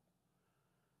world.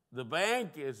 The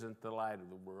bank isn't the light of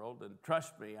the world. And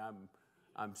trust me,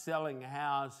 I'm selling a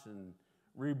house and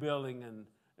rebuilding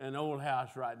an old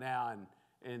house right now,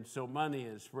 and so money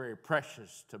is very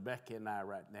precious to Becky and I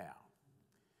right now.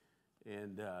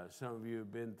 And some of you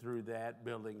have been through that,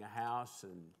 building a house,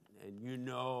 and you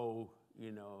know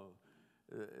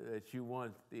that you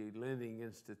want the lending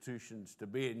institutions to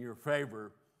be in your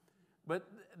favor, but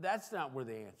that's not where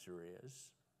the answer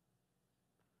is.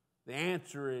 The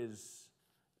answer is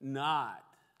not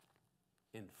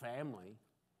in family,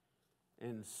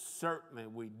 and certainly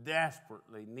we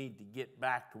desperately need to get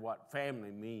back to what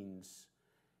family means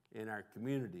in our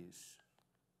communities.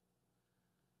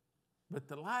 But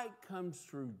the light comes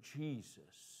through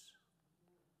Jesus,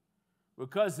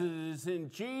 because it is in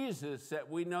Jesus that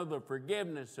we know the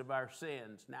forgiveness of our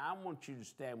sins. Now, I want you to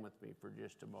stand with me for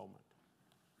just a moment.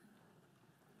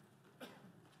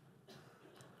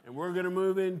 And we're going to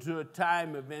move into a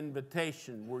time of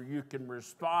invitation where you can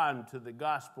respond to the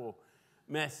gospel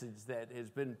message that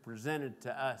has been presented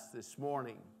to us this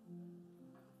morning.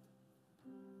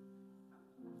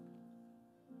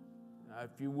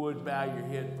 If you would bow your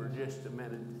head for just a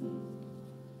minute.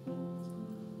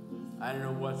 I don't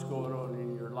know what's going on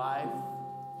in your life.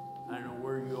 I don't know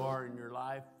where you are in your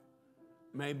life.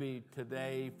 Maybe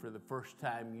today, for the first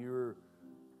time, you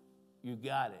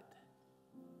got it.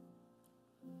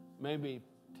 Maybe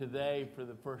today, for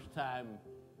the first time,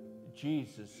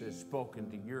 Jesus has spoken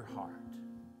to your heart,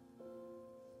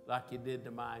 like He did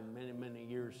to mine many, many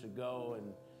years ago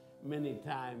and many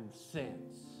times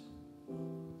since.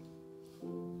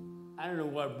 I don't know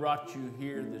what brought you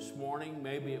here this morning.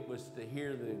 Maybe it was to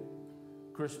hear the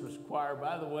Christmas choir.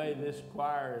 By the way, this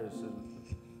choir is,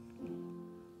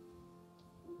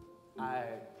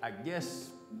 I guess,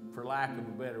 for lack of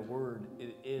a better word,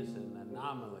 it is an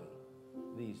anomaly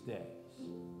these days.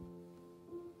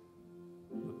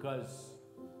 Because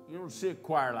you don't see a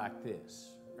choir like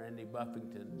this. Randy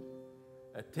Buffington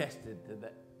attested to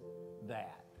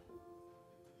that.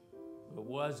 But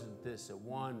wasn't this a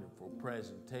wonderful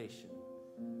presentation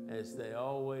as they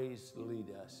always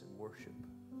lead us in worship?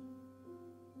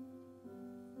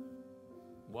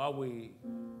 While we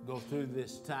go through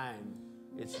this time,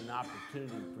 it's an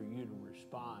opportunity for you to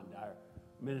respond. Our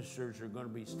ministers are going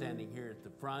to be standing here at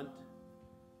the front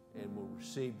and will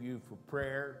receive you for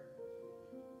prayer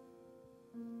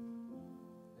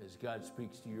as God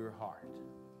speaks to your heart.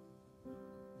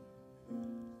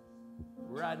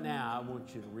 Right now, I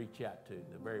want you to reach out to Him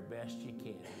the very best you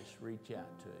can. Just reach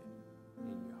out to Him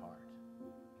in your heart.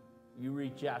 You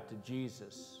reach out to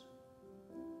Jesus.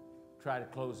 Try to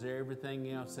close everything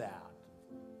else out.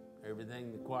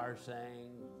 Everything the choir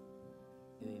sang,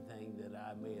 anything that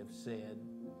I may have said,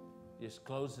 just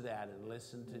close it out and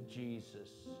listen to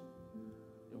Jesus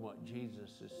and what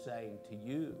Jesus is saying to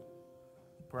you.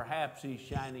 Perhaps He's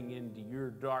shining into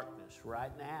your darkness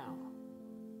right now.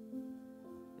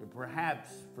 And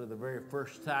perhaps for the very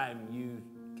first time you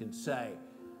can say,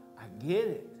 I get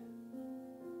it.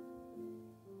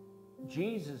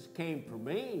 Jesus came for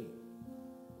me.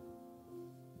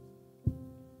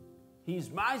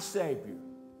 He's my Savior.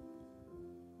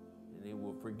 And He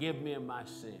will forgive me of my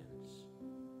sins.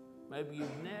 Maybe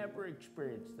you've never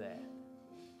experienced that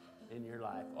in your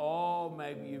life. Oh,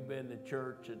 maybe you've been to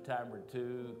church a time or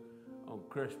two on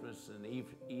Christmas and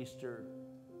Easter,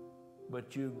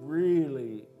 but you've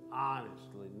really,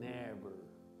 honestly,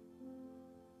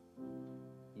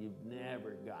 you've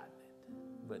never gotten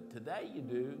it. But today you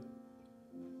do.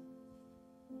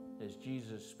 As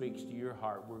Jesus speaks to your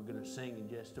heart, we're going to sing in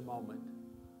just a moment.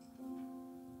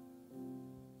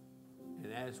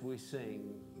 And as we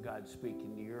sing, God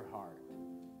speaking to your heart,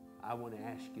 I want to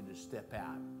ask you to step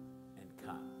out and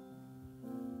come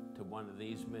to one of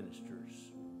these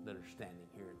ministers that are standing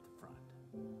here at the front.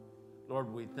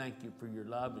 Lord, we thank you for your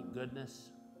love and goodness.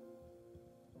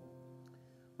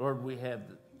 Lord, we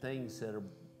have things that are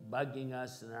bugging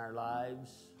us in our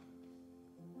lives.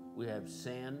 We have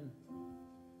sin.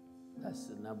 That's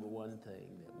the number one thing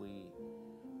that we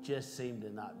just seem to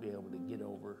not be able to get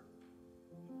over.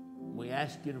 We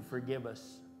ask you to forgive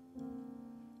us.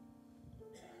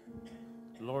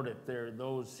 Lord, if there are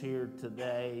those here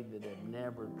today that have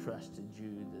never trusted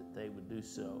you, that they would do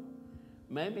so.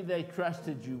 Maybe they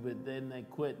trusted you, but then they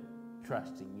quit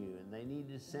trusting you, and they need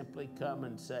to simply come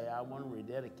and say, I want to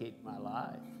rededicate my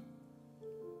life.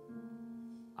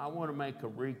 I want to make a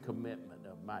recommitment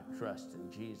of my trust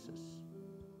in Jesus.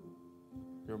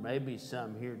 There may be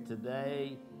some here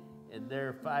today, and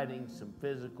they're fighting some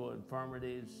physical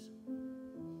infirmities,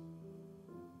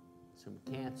 some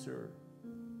cancer,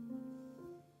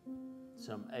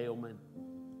 some ailment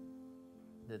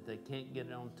that they can't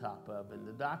get on top of, and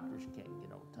the doctors can't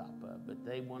get on top of, but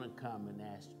they want to come and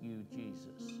ask you,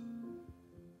 Jesus,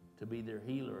 to be their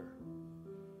healer.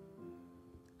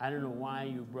 I don't know why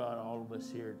you brought all of us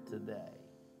here today,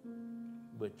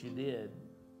 but you did.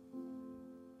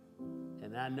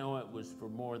 And I know it was for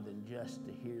more than just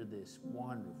to hear this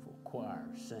wonderful choir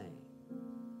sing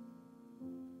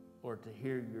or to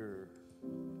hear your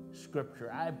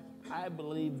scripture. I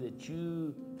believe that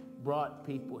you brought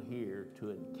people here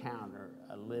to encounter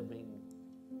a living,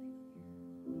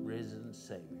 risen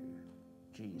Savior,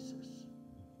 Jesus.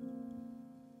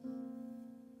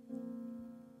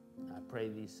 I pray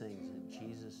these things in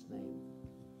Jesus' name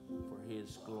for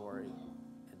His glory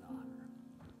and honor.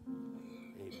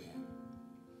 Amen.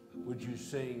 Would you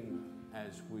sing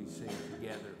as we sing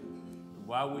together? And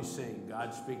while we sing,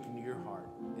 God speaking to your heart,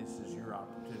 this is your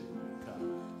opportunity to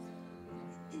come.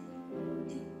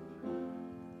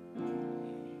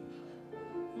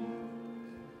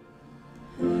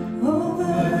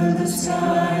 Over the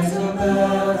skies of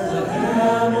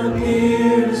Bethlehem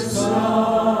appeared a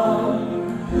star,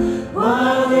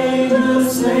 while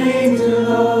angels sang to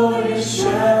lowly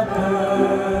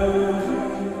shepherds.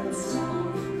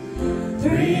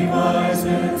 3 wise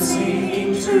men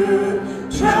seeking truth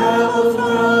traveled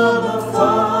from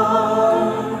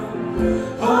afar,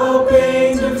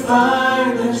 hoping to find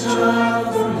the child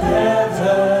from heaven.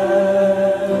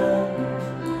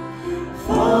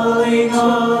 For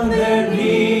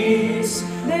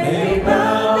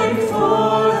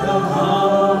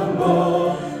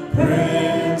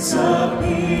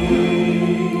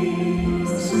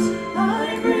knees.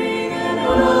 I bring an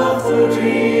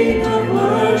offering of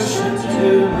worship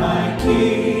to my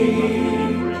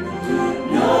King.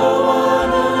 No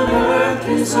one on earth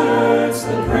deserves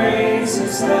the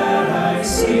praises that I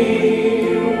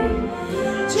sing.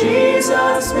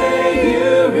 Jesus, may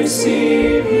you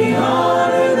receive the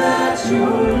honor that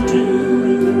you're due.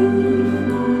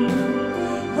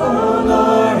 Oh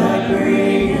Lord, I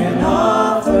bring an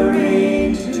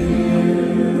offering to you.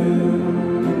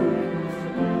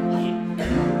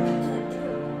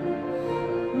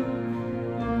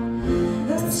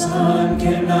 The sun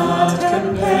cannot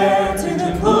compare to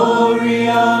the glory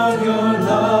of your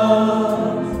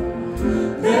love.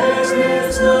 There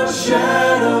is no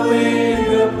shadow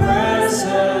in your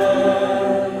presence.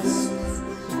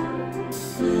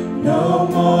 No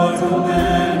mortal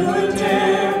man would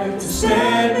dare to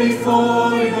stand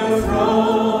before your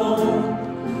throne,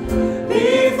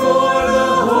 before the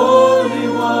Holy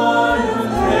One of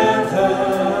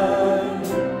heaven.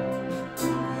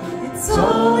 It's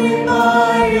only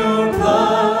by your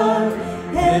blood,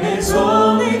 and it's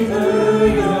only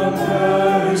through your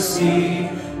mercy,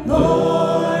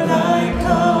 Lord, I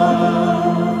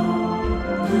come.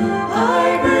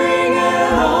 I bring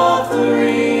an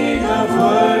offering of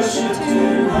worship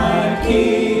to my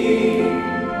King.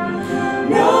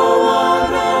 No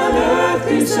one on earth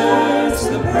deserves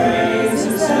the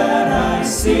praises that I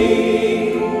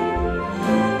sing.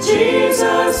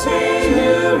 Jesus, may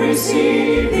you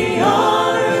receive the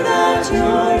honor that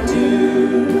you're due.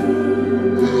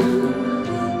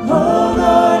 Oh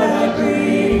Lord, I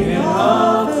bring an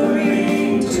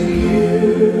offering to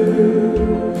you.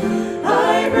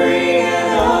 I bring an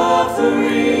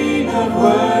offering of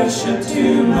worship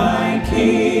to my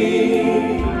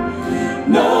King.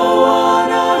 No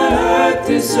one on earth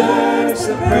deserves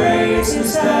the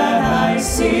praises that I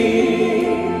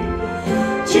sing.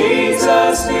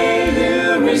 Jesus, may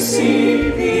you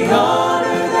receive the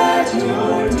honor that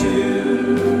you're due.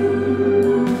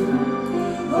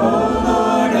 Oh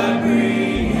Lord, I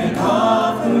bring an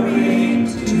offering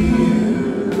to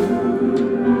you.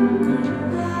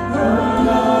 Oh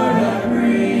Lord, I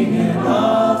bring an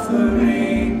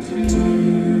offering to you.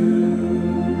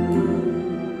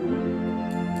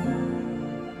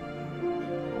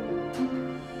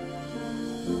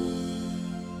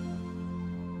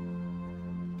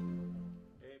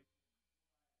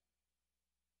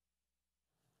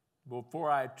 Before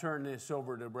I turn this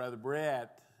over to Brother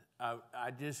Brett,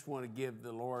 I just want to give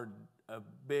the Lord a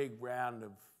big round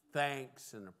of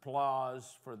thanks and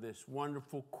applause for this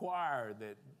wonderful choir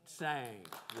that sang.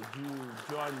 Would you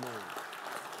join me?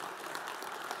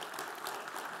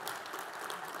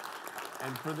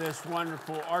 And for this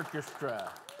wonderful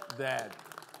orchestra that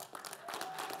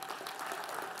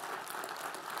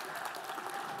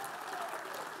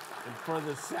and for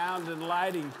the sound and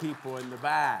lighting people in the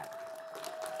back.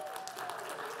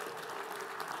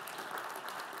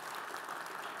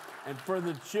 And for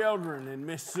the children and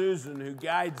Miss Susan who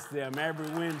guides them every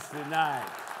Wednesday night.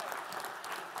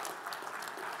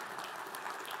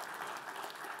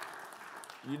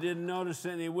 You didn't notice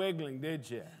any wiggling, did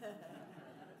you?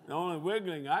 The only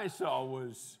wiggling I saw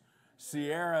was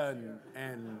Sierra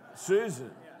and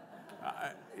Susan.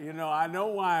 You know, I know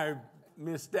why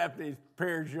Miss Stephanie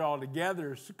pairs you all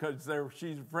together, because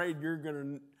she's afraid you're going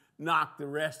to knock the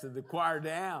rest of the choir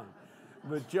down.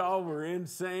 But y'all were in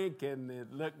sync, and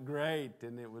it looked great,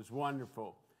 and it was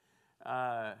wonderful.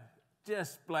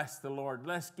 Just bless the Lord.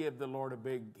 Let's give the Lord a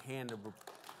big hand of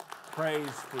praise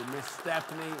for Miss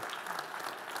Stephanie.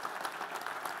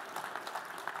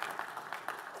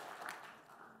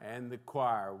 And the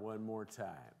choir one more time.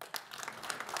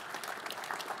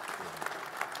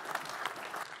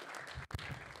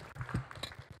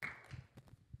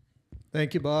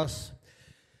 Thank you, boss.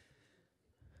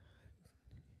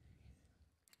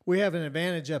 We have an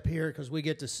advantage up here because we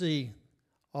get to see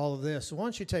all of this. So why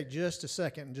don't you take just a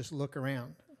second and just look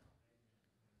around.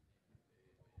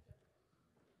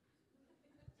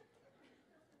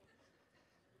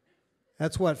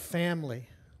 That's what family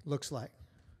looks like.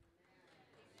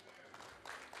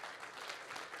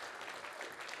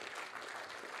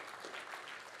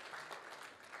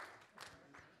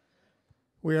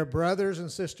 We are brothers and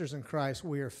sisters in Christ.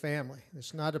 We are family.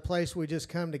 It's not a place we just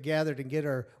come to gather to get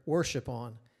our worship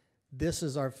on. This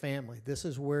is our family. This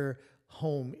is where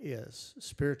home is,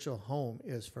 spiritual home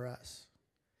is for us.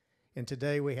 And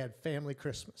today we had family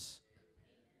Christmas.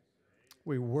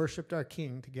 We worshiped our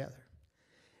King together.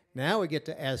 Now we get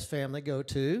to, as family, go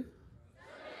to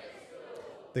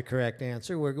the correct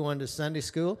answer. We're going to Sunday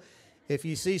school. If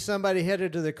you see somebody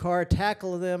headed to the car,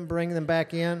 tackle them, bring them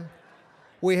back in.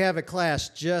 we have a class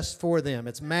just for them.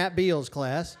 It's Matt Beal's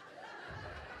class.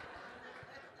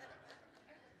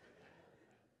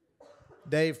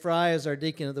 Dave Fry is our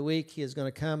deacon of the week. He is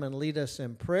going to come and lead us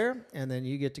in prayer, and then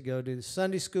you get to go do the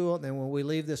Sunday school. And then when we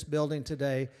leave this building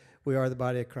today, we are the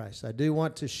body of Christ. I do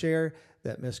want to share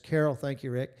that Miss Carol, thank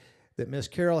you, Rick, that Miss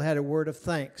Carol had a word of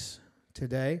thanks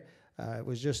today. It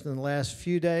was just in the last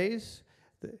few days.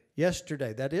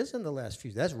 Yesterday, that is in the last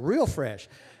few. That's real fresh,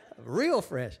 real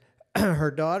fresh.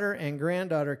 Her daughter and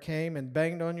granddaughter came and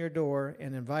banged on your door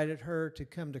and invited her to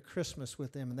come to Christmas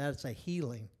with them, and that's a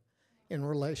healing in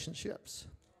relationships.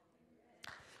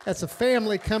 That's a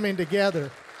family coming together.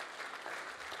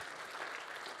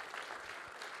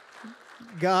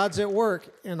 God's at work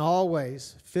in all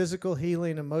ways. Physical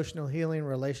healing, emotional healing,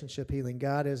 relationship healing.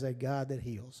 God is a God that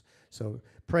heals. So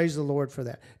praise the Lord for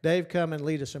that. Dave, come and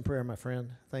lead us in prayer, my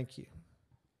friend. Thank you.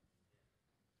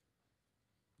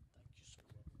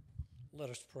 Let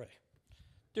us pray.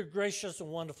 Dear gracious and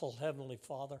wonderful Heavenly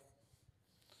Father,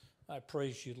 I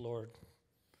praise you, Lord.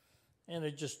 And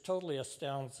it just totally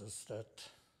astounds us that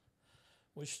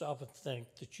we stop and think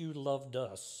that you loved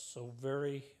us so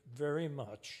very, very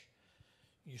much.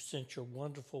 You sent your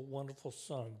wonderful, wonderful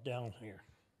Son down here.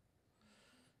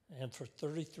 And for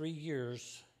 33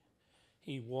 years,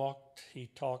 he walked, he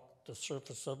talked the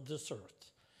surface of this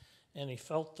earth. And he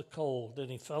felt the cold,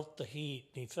 and he felt the heat,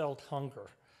 and he felt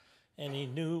hunger. And he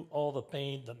knew all the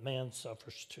pain that man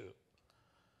suffers too.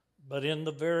 But in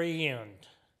the very end,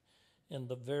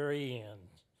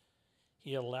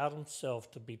 he allowed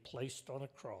himself to be placed on a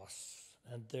cross,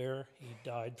 and there he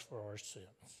died for our sins.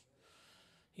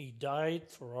 He died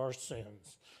for our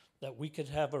sins, that we could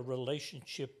have a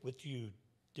relationship with you,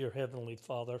 dear Heavenly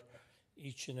Father,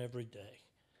 each and every day.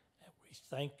 And we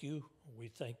thank you, we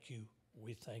thank you,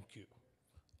 we thank you.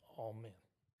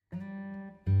 Amen.